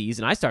 60s,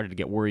 and I started to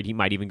get worried he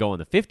might even go in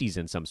the 50s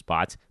in some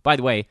spots. By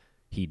the way,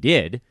 he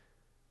did.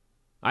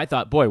 I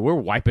thought, boy, we're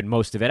wiping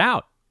most of it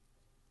out.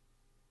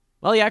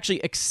 Well, he actually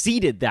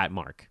exceeded that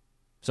mark.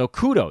 So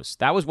kudos.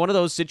 That was one of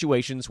those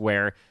situations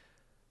where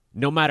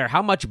no matter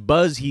how much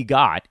buzz he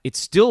got, it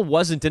still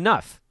wasn't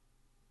enough.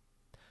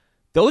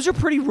 Those are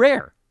pretty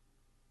rare.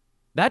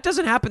 That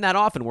doesn't happen that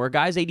often, where a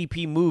guy's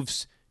ADP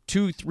moves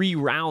 2-3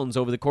 rounds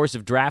over the course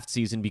of draft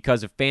season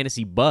because of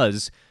fantasy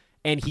buzz,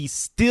 and he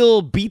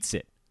still beats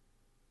it.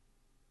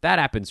 That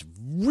happens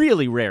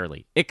really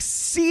rarely,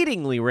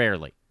 exceedingly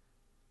rarely.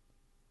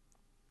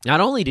 Not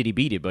only did he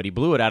beat it, but he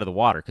blew it out of the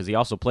water because he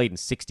also played in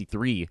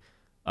 63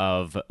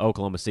 of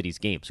Oklahoma City's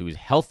games, so he was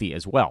healthy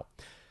as well.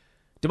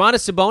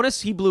 Domantas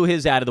Sabonis, he blew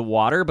his out of the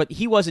water, but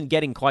he wasn't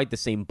getting quite the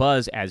same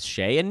buzz as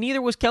Shai, and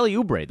neither was Kelly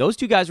Oubre. Those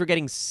two guys were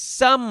getting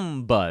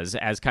some buzz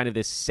as kind of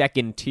this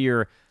second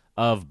tier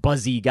of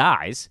buzzy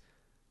guys,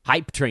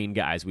 hype train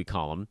guys we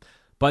call them.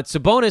 But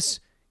Sabonis,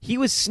 he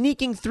was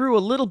sneaking through a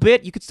little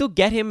bit. You could still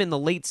get him in the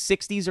late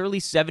 60s,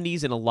 early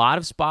 70s in a lot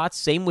of spots.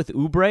 Same with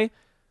Oubre.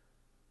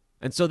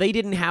 And so they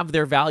didn't have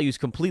their values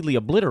completely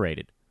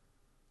obliterated.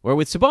 Where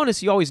with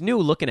Sabonis, you always knew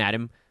looking at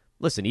him,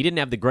 listen, he didn't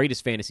have the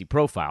greatest fantasy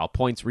profile.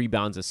 Points,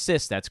 rebounds,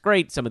 assists, that's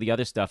great. Some of the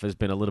other stuff has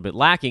been a little bit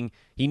lacking.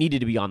 He needed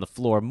to be on the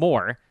floor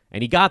more,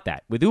 and he got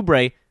that. With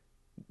Oubre,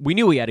 we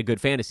knew he had a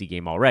good fantasy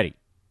game already.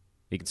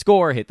 He can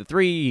score, hit the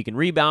three, he can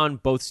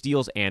rebound, both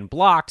steals and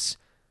blocks.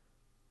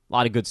 A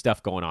lot of good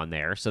stuff going on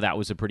there, so that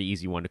was a pretty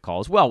easy one to call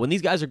as well. When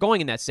these guys are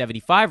going in that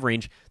 75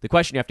 range, the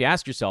question you have to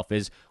ask yourself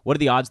is, what are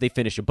the odds they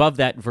finish above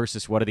that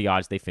versus what are the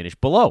odds they finish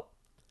below?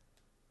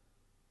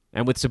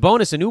 And with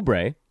Sabonis and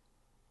Oubre,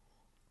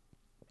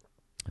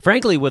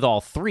 frankly, with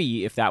all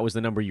three, if that was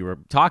the number you were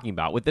talking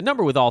about, with the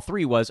number with all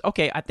three was,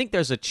 okay, I think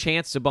there's a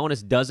chance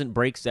Sabonis doesn't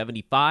break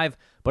 75,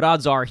 but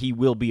odds are he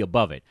will be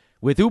above it.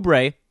 With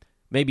Oubre,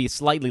 maybe a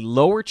slightly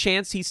lower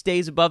chance he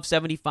stays above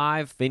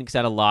 75. Phoenix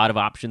had a lot of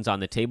options on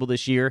the table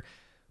this year,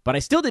 but I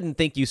still didn't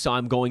think you saw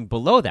him going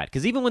below that,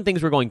 because even when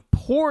things were going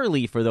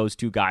poorly for those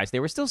two guys, they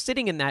were still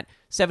sitting in that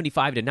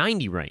 75 to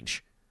 90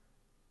 range,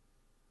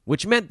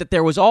 which meant that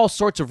there was all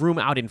sorts of room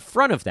out in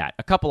front of that.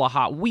 A couple of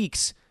hot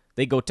weeks,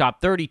 they go top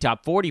 30,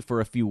 top 40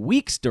 for a few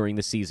weeks during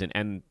the season,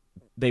 and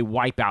they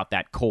wipe out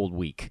that cold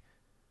week.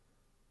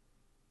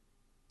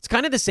 It's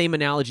kind of the same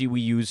analogy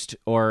we used,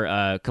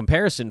 or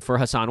comparison for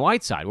Hassan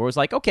Whiteside, where it was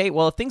like, okay,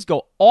 well, if things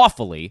go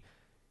awfully,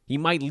 he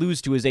might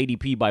lose to his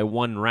ADP by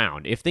 1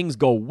 round. If things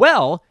go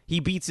well, he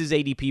beats his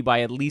ADP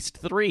by at least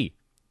 3.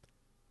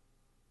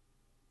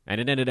 And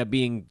it ended up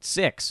being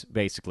 6,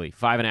 basically.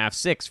 5.5,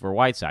 6 for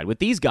Whiteside. With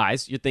these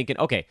guys, you're thinking,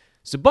 okay,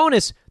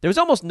 Sabonis, there was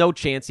almost no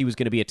chance he was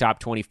going to be a top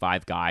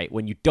 25 guy.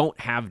 When you don't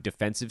have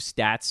defensive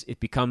stats,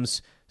 it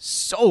becomes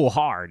so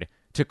hard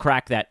to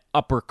crack that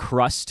upper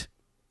crust.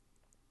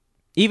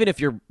 Even if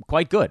you're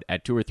quite good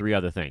at 2 or 3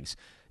 other things,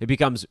 it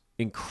becomes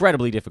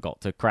incredibly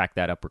difficult to crack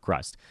that upper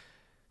crust.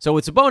 So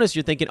with Sabonis,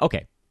 you're thinking,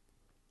 okay,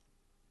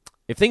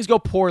 if things go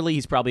poorly,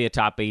 he's probably a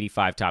top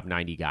 85, top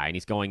 90 guy, and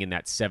he's going in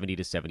that 70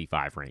 to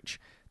 75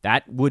 range.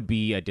 That would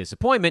be a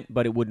disappointment,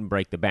 but it wouldn't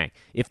break the bank.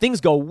 If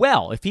things go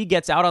well, if he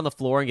gets out on the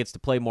floor and gets to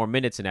play more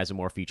minutes and has a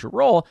more feature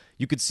role,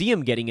 you could see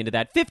him getting into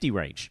that 50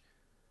 range.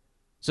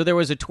 So there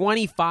was a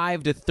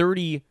 25 to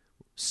 30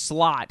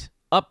 slot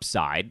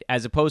upside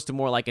as opposed to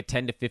more like a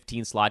 10 to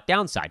 15 slot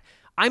downside.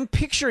 I'm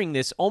picturing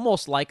this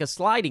almost like a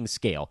sliding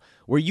scale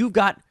where you've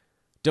got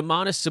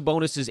Domantas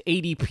Sabonis'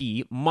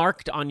 ADP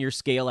marked on your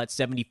scale at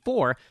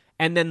 74,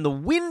 and then the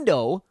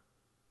window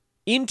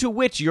into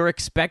which you're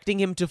expecting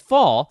him to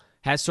fall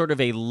has sort of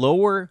a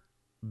lower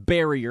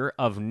barrier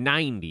of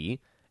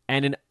 90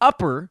 and an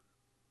upper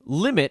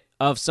limit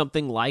of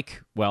something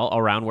like, well,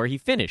 around where he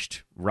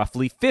finished,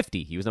 roughly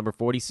 50. He was number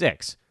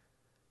 46.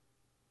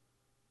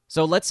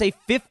 So let's say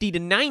 50 to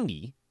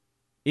 90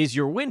 is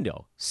your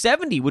window.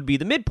 70 would be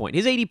the midpoint.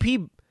 His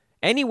ADP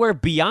anywhere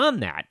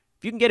beyond that,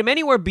 if you can get him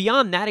anywhere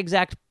beyond that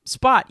exact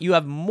spot, you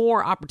have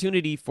more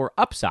opportunity for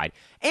upside.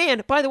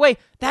 And, by the way,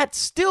 that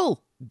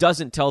still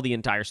doesn't tell the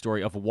entire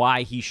story of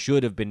why he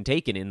should have been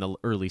taken in the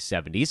early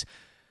 70s.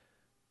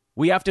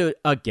 We have to,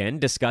 again,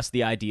 discuss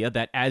the idea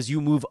that as you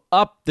move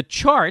up the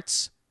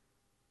charts,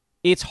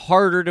 it's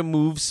harder to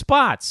move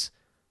spots.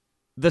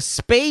 The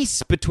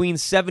space between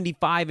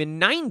 75 and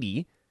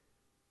 90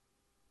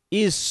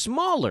 is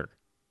smaller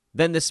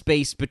than the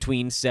space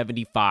between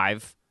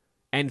 75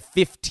 and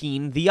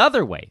 15 the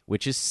other way,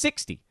 which is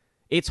 60.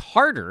 It's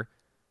harder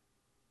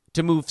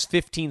to move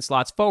 15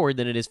 slots forward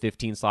than it is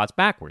 15 slots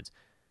backwards.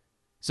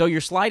 So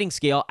your sliding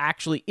scale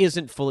actually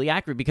isn't fully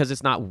accurate because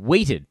it's not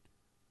weighted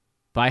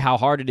by how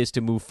hard it is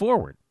to move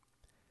forward.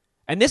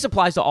 And this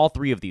applies to all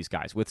three of these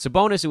guys. With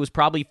Sabonis, it was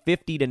probably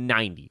 50 to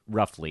 90,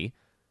 roughly,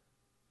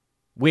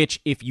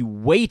 which if you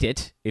weight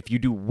it, if you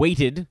do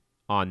weighted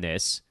on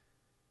this,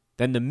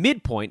 then the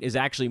midpoint is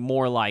actually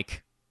more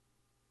like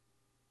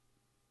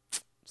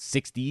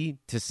 60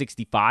 to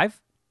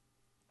 65.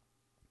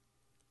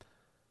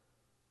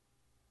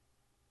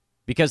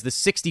 Because the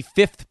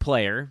 65th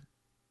player,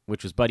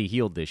 which was Buddy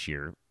Hield this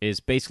year, is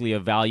basically a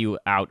value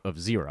out of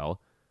 0.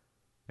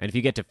 And if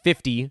you get to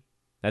 50,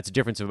 that's a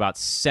difference of about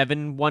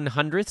 7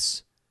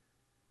 100ths.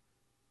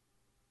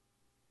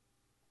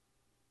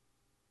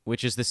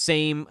 Which is the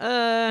same,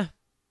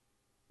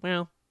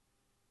 well,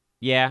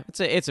 yeah,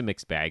 it's a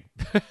mixed bag.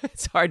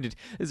 It's hard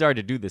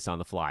to do this on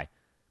the fly.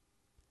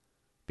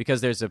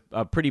 Because there's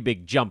a pretty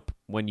big jump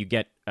when you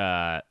get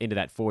into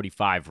that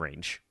 45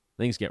 range.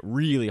 Things get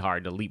really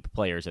hard to leap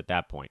players at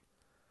that point.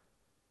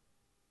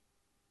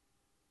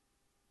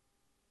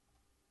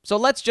 So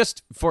let's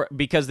just,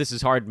 because this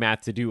is hard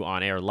math to do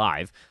on air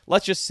live,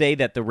 let's just say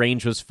that the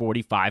range was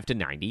 45 to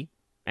 90.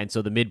 And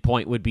so the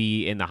midpoint would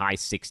be in the high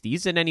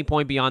 60s, and any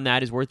point beyond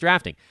that is worth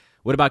drafting.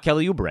 What about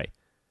Kelly Oubre?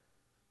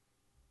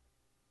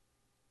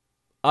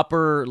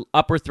 Upper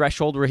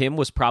threshold for him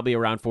was probably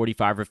around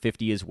 45 or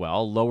 50 as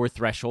well. Lower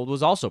threshold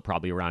was also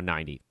probably around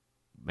 90.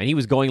 And he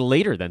was going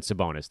later than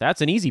Sabonis.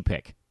 That's an easy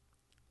pick.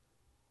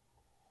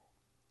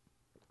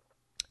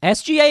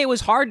 SGA, it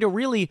was hard to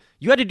really,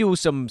 you had to do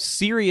some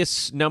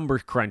serious number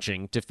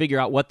crunching to figure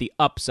out what the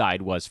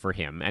upside was for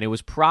him, and it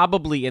was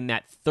probably in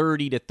that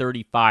 30 to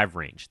 35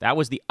 range. That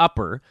was the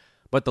upper,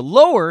 but the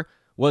lower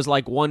was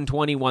like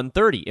 120,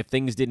 130 if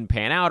things didn't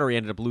pan out or he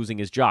ended up losing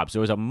his job. So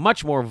it was a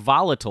much more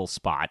volatile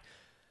spot,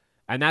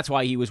 and that's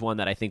why he was one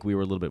that I think we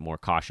were a little bit more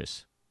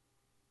cautious.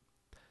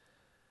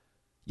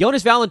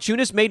 Jonas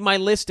Valanciunas made my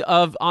list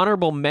of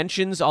honorable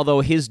mentions, although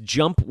his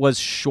jump was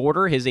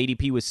shorter. His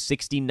ADP was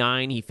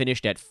 69. He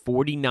finished at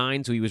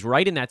 49, so he was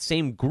right in that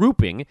same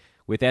grouping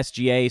with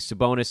SGA,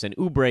 Sabonis, and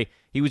Oubre.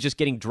 He was just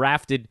getting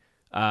drafted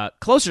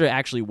closer to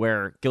actually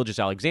where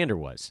Gilgeous-Alexander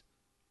was.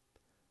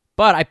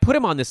 But I put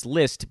him on this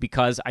list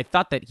because I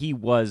thought that he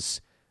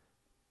was...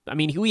 I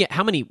mean, we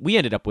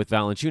ended up with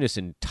Valanciunas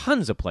in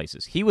tons of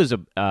places. He was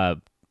a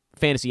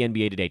fantasy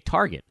NBA Today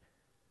target.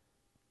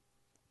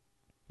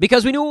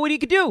 Because we knew what he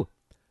could do.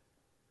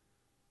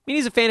 I mean,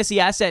 he's a fantasy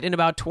asset in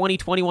about 20,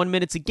 21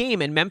 minutes a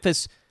game. And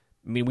Memphis,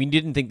 I mean, we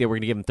didn't think they were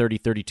going to give him 30,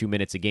 32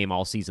 minutes a game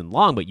all season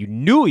long, but you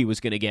knew he was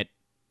going to get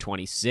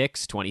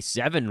 26,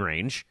 27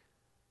 range.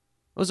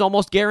 It was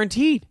almost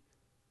guaranteed.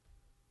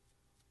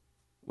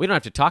 We don't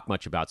have to talk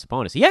much about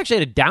Sabonis. He actually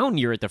had a down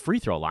year at the free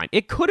throw line.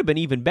 It could have been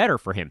even better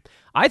for him.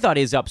 I thought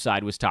his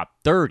upside was top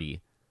 30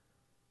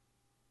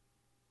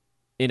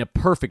 in a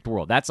perfect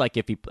world. That's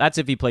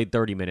if he played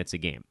 30 minutes a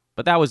game.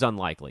 But that was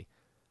unlikely.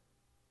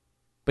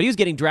 But he was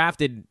getting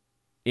drafted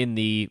in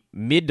the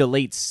mid to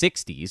late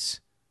 60s,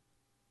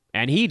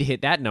 and he'd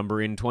hit that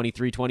number in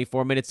 23,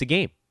 24 minutes a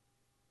game.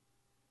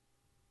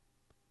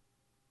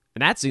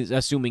 And that's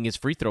assuming his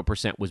free throw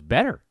percent was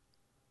better.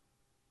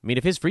 I mean,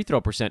 if his free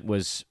throw percent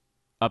was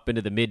up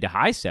into the mid to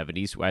high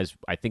 70s, as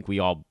I think we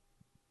all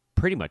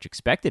pretty much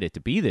expected it to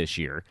be this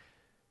year,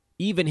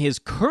 even his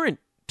current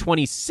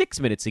 26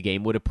 minutes a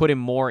game would have put him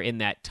more in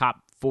that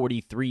top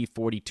 43,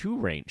 42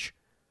 range.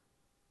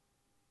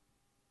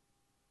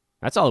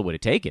 That's all it would have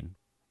taken.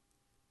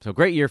 So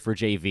great year for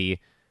JV.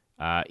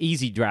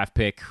 Easy draft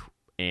pick,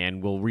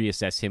 and we'll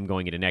reassess him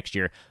going into next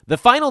year. The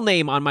final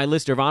name on my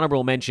list of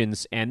honorable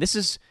mentions, and this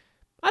is,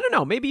 I don't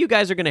know, maybe you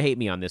guys are going to hate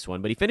me on this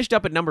one, but he finished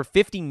up at number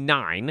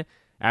 59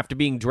 after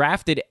being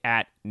drafted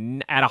at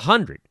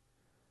 100,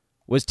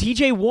 was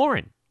TJ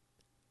Warren.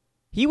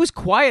 He was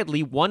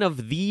quietly one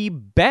of the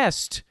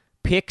best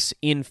picks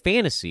in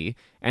fantasy,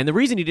 and the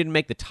reason he didn't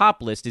make the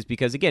top list is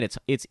because, again,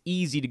 it's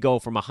easy to go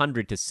from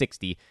 100 to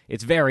 60.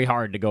 It's very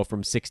hard to go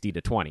from 60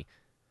 to 20.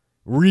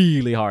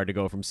 Really hard to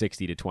go from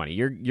 60 to 20.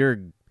 You're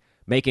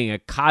making a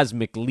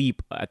cosmic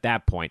leap at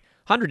that point.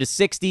 100 to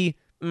 60,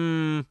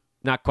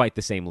 not quite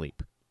the same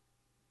leap.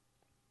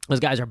 Those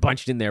guys are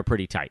bunched in there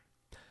pretty tight.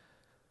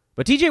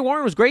 But TJ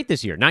Warren was great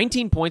this year.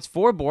 19 points,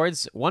 4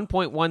 boards,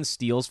 1.1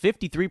 steals,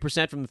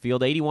 53% from the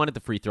field, 81 at the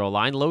free throw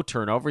line, low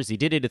turnovers. He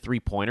did hit a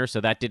three-pointer, so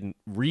that didn't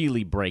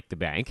really break the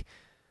bank.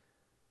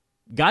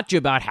 Got you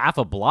about half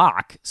a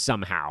block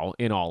somehow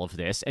in all of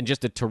this, and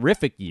just a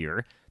terrific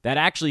year that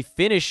actually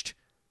finished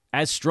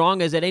as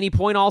strong as at any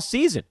point all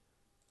season.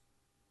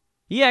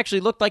 He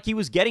actually looked like he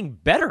was getting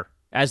better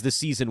as the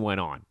season went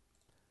on.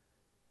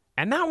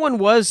 And that one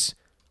was,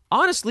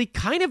 honestly,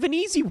 kind of an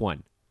easy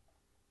one,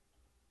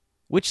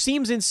 which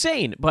seems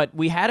insane, but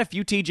we had a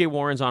few TJ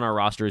Warrens on our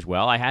roster as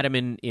well. I had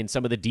him in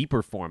some of the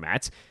deeper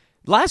formats.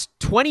 Last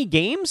 20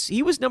 games,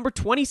 he was number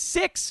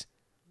 26.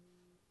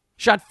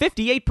 Shot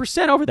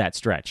 58% over that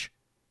stretch.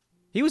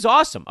 He was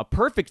awesome. A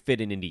perfect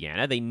fit in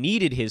Indiana. They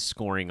needed his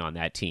scoring on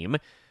that team.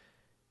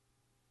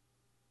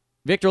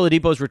 Victor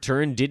Oladipo's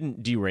return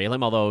didn't derail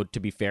him, although, to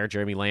be fair,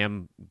 Jeremy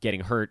Lamb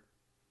getting hurt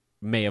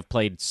may have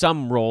played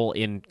some role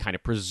in kind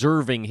of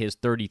preserving his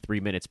 33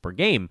 minutes per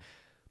game.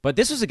 But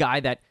this was a guy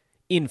that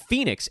in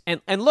Phoenix,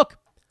 and look,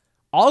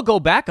 I'll go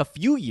back a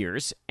few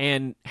years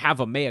and have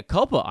a mea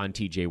culpa on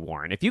TJ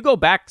Warren. If you go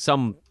back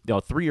some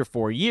 3 or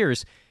 4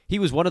 years, he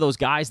was one of those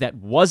guys that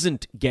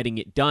wasn't getting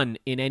it done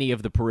in any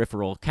of the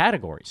peripheral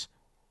categories.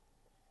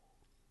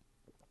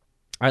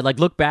 All right, like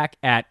look back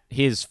at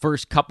his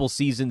first couple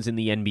seasons in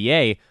the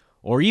NBA,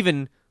 or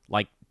even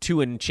like 2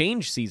 and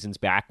change seasons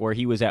back where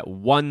he was at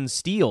 1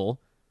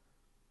 steal,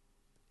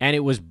 and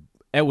it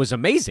was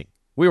amazing.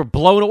 We were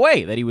blown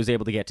away that he was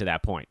able to get to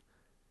that point.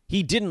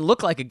 He didn't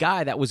look like a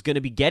guy that was going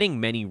to be getting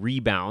many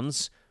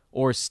rebounds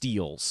or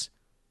steals.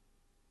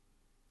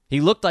 He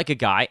looked like a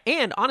guy,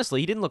 and honestly,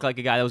 he didn't look like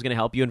a guy that was going to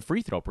help you in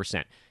free throw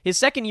percent. His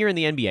second year in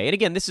the NBA, and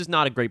again, this is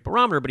not a great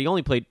barometer, but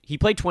he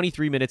played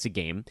 23 minutes a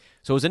game,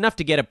 so it was enough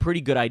to get a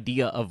pretty good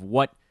idea of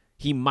what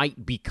he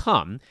might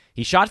become.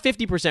 He shot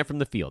 50% from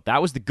the field.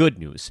 That was the good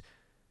news.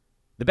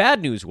 The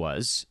bad news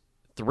was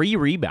 3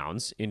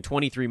 rebounds in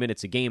 23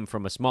 minutes a game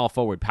from a small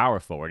forward, power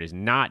forward is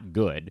not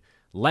good.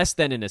 Less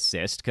than an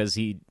assist, because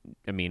he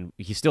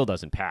still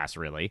doesn't pass,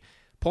 really.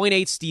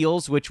 0.8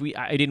 steals, which we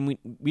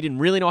didn't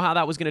really know how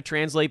that was going to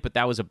translate, but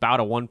that was about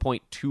a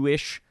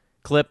 1.2-ish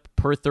clip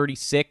per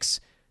 36.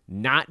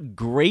 Not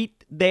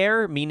great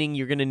there, meaning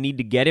you're going to need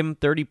to get him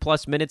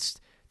 30-plus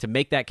minutes to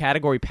make that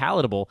category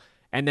palatable.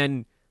 And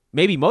then,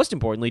 maybe most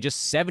importantly,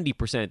 just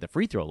 70% at the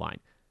free throw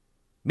line.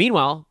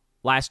 Meanwhile,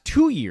 last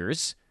 2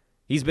 years,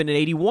 he's been an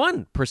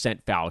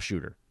 81% foul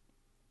shooter.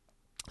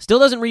 Still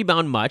doesn't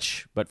rebound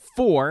much, but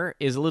 4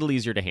 is a little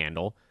easier to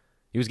handle.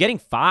 He was getting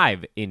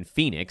 5 in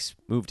Phoenix,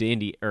 moved to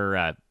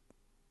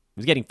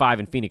was getting 5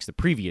 in Phoenix the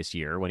previous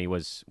year when he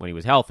was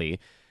healthy.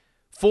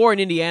 4 in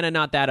Indiana,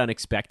 not that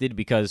unexpected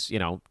because,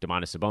 Domantas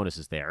Sabonis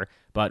is there.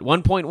 But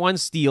 1.1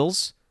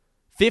 steals,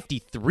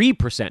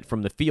 53%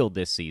 from the field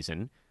this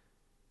season.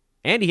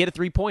 And he hit a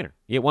three-pointer.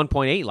 He hit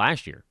 1.8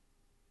 last year.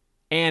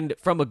 And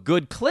from a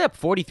good clip,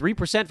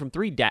 43% from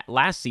three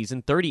last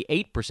season,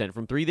 38%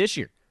 from three this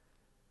year.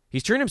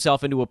 He's turned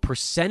himself into a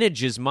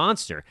percentages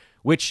monster,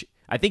 which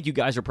I think you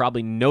guys are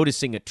probably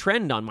noticing a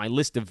trend on my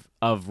list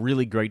of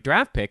really great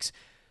draft picks.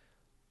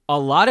 A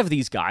lot of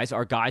these guys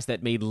are guys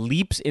that made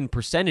leaps in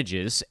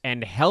percentages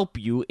and help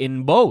you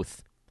in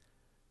both.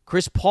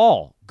 Chris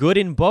Paul, good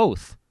in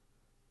both.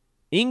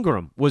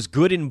 Ingram was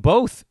good in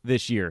both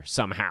this year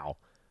somehow.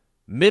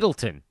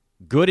 Middleton,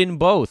 good in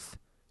both.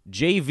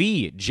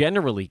 JV,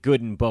 generally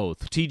good in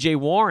both. TJ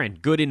Warren,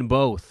 good in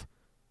both.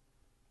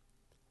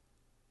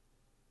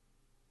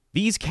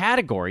 These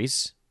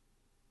categories,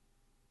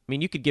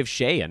 you could give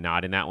Shea a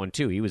nod in that one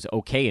too. He was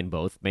okay in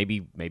both.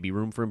 Maybe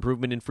room for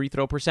improvement in free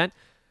throw percent.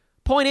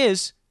 Point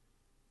is,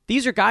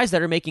 these are guys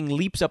that are making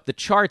leaps up the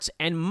charts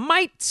and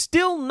might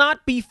still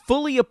not be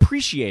fully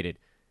appreciated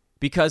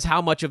because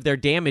how much of their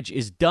damage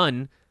is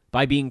done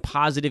by being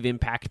positive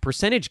impact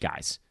percentage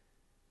guys.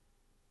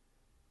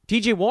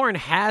 TJ Warren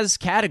has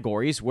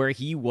categories where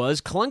he was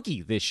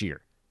clunky this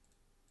year.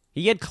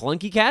 He had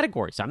clunky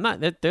categories.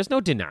 There's no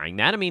denying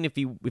that. If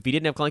he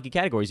didn't have clunky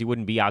categories, he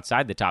wouldn't be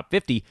outside the top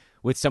 50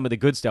 with some of the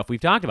good stuff we've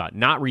talked about.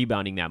 Not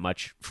rebounding that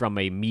much from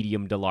a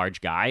medium to large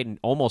guy and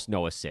almost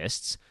no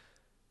assists.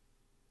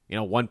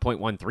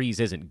 1.1 threes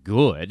isn't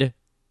good.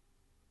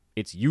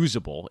 It's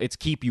usable. It's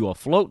keep you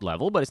afloat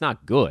level, but it's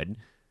not good.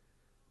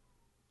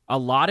 A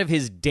lot of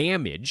his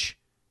damage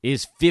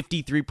is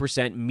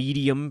 53%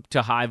 medium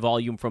to high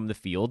volume from the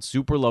field,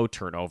 super low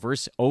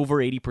turnovers, over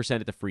 80%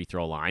 at the free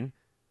throw line.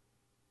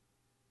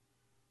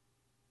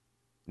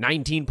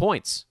 19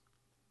 points.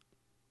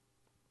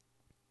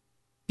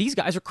 These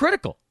guys are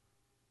critical.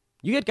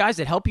 You get guys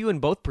that help you in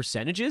both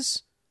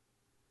percentages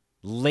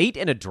late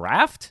in a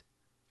draft.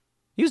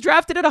 He was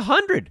drafted at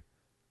 100.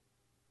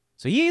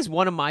 So he is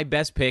one of my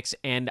best picks,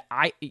 and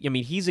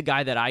he's a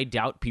guy that I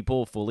doubt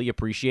people fully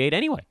appreciate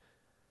anyway.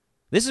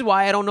 This is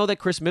why I don't know that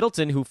Chris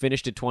Middleton, who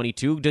finished at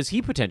 22, does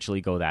he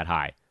potentially go that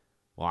high?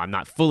 Well,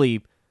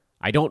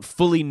 I don't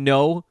fully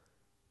know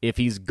if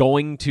he's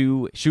going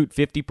to shoot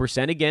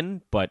 50%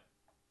 again, but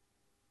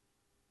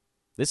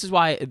this is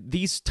why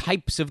these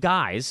types of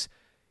guys,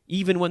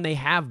 even when they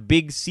have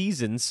big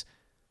seasons,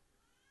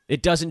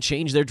 it doesn't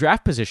change their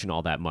draft position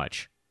all that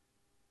much.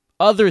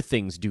 Other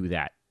things do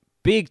that.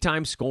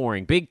 Big-time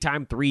scoring,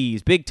 big-time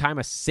threes, big-time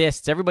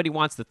assists. Everybody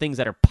wants the things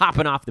that are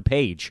popping off the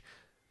page.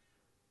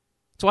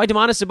 That's why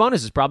Domantas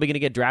Sabonis is probably going to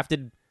get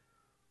drafted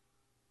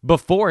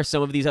before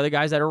some of these other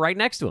guys that are right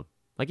next to him.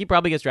 Like, he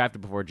probably gets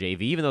drafted before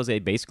JV, even though they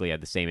basically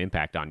had the same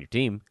impact on your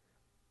team.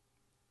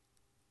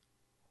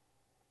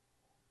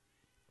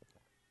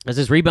 As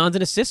his rebounds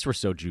and assists were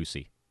so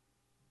juicy.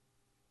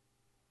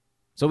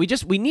 So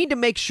we need to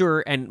make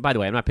sure, and by the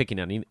way, I'm not picking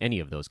on any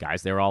of those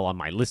guys. They're all on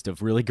my list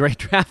of really great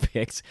draft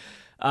picks.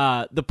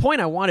 The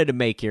point I wanted to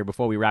make here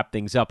before we wrap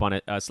things up on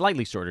a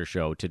slightly shorter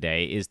show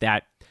today is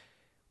that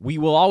we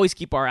will always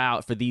keep our eye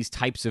out for these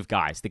types of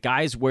guys, the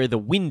guys where the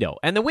window,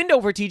 and the window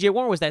for TJ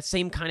Warren was that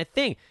same kind of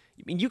thing.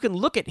 You can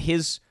look at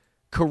his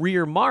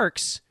career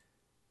marks,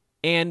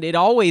 and it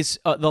always,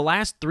 the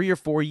last 3 or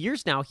 4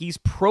 years now, he's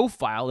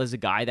profiled as a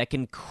guy that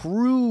can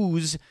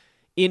cruise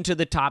into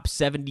the top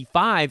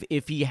 75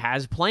 if he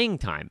has playing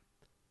time.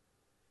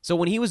 So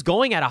when he was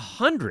going at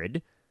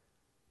 100,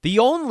 the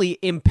only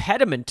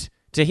impediment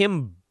to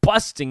him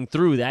busting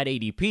through that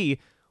ADP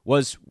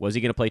was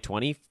he going to play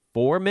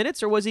 24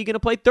 minutes or was he going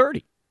to play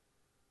 30?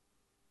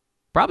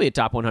 Probably a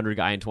top 100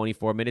 guy in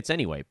 24 minutes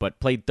anyway, but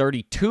played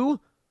 32,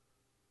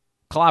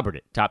 clobbered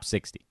it, top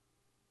 60.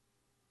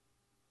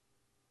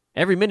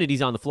 Every minute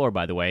he's on the floor,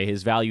 by the way,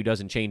 his value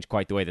doesn't change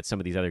quite the way that some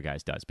of these other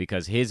guys does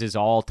because his is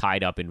all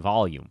tied up in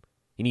volume.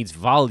 He needs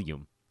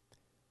volume.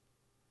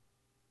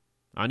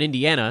 On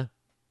Indiana,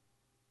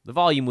 the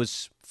volume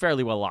was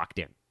fairly well locked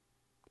in.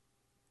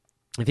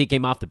 If he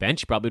came off the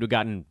bench, he probably would have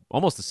gotten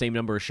almost the same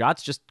number of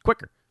shots, just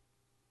quicker.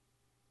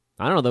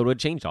 I don't know that it would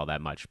have changed all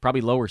that much.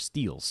 Probably lower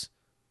steals.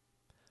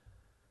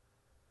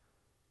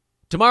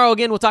 Tomorrow,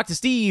 again, we'll talk to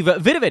Steve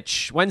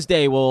Vidovich.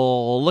 Wednesday,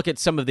 we'll look at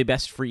some of the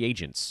best free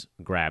agents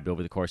grabbed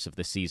over the course of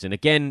the season.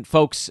 Again,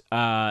 folks,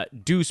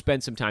 do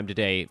spend some time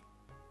today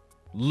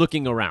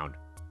looking around.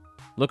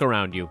 Look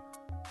around you.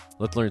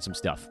 Let's learn some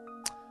stuff.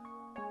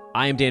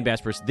 I am Dan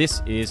Baspers.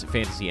 This is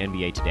Fantasy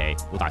NBA Today.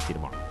 We'll talk to you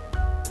tomorrow.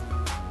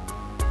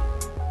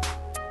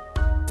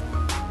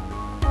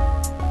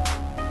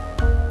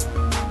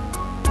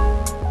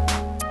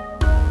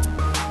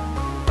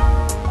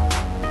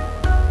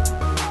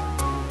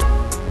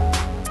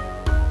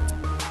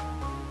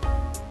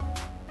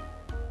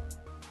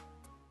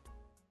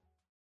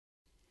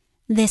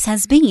 This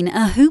has been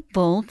a Hoop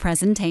Ball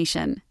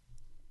presentation.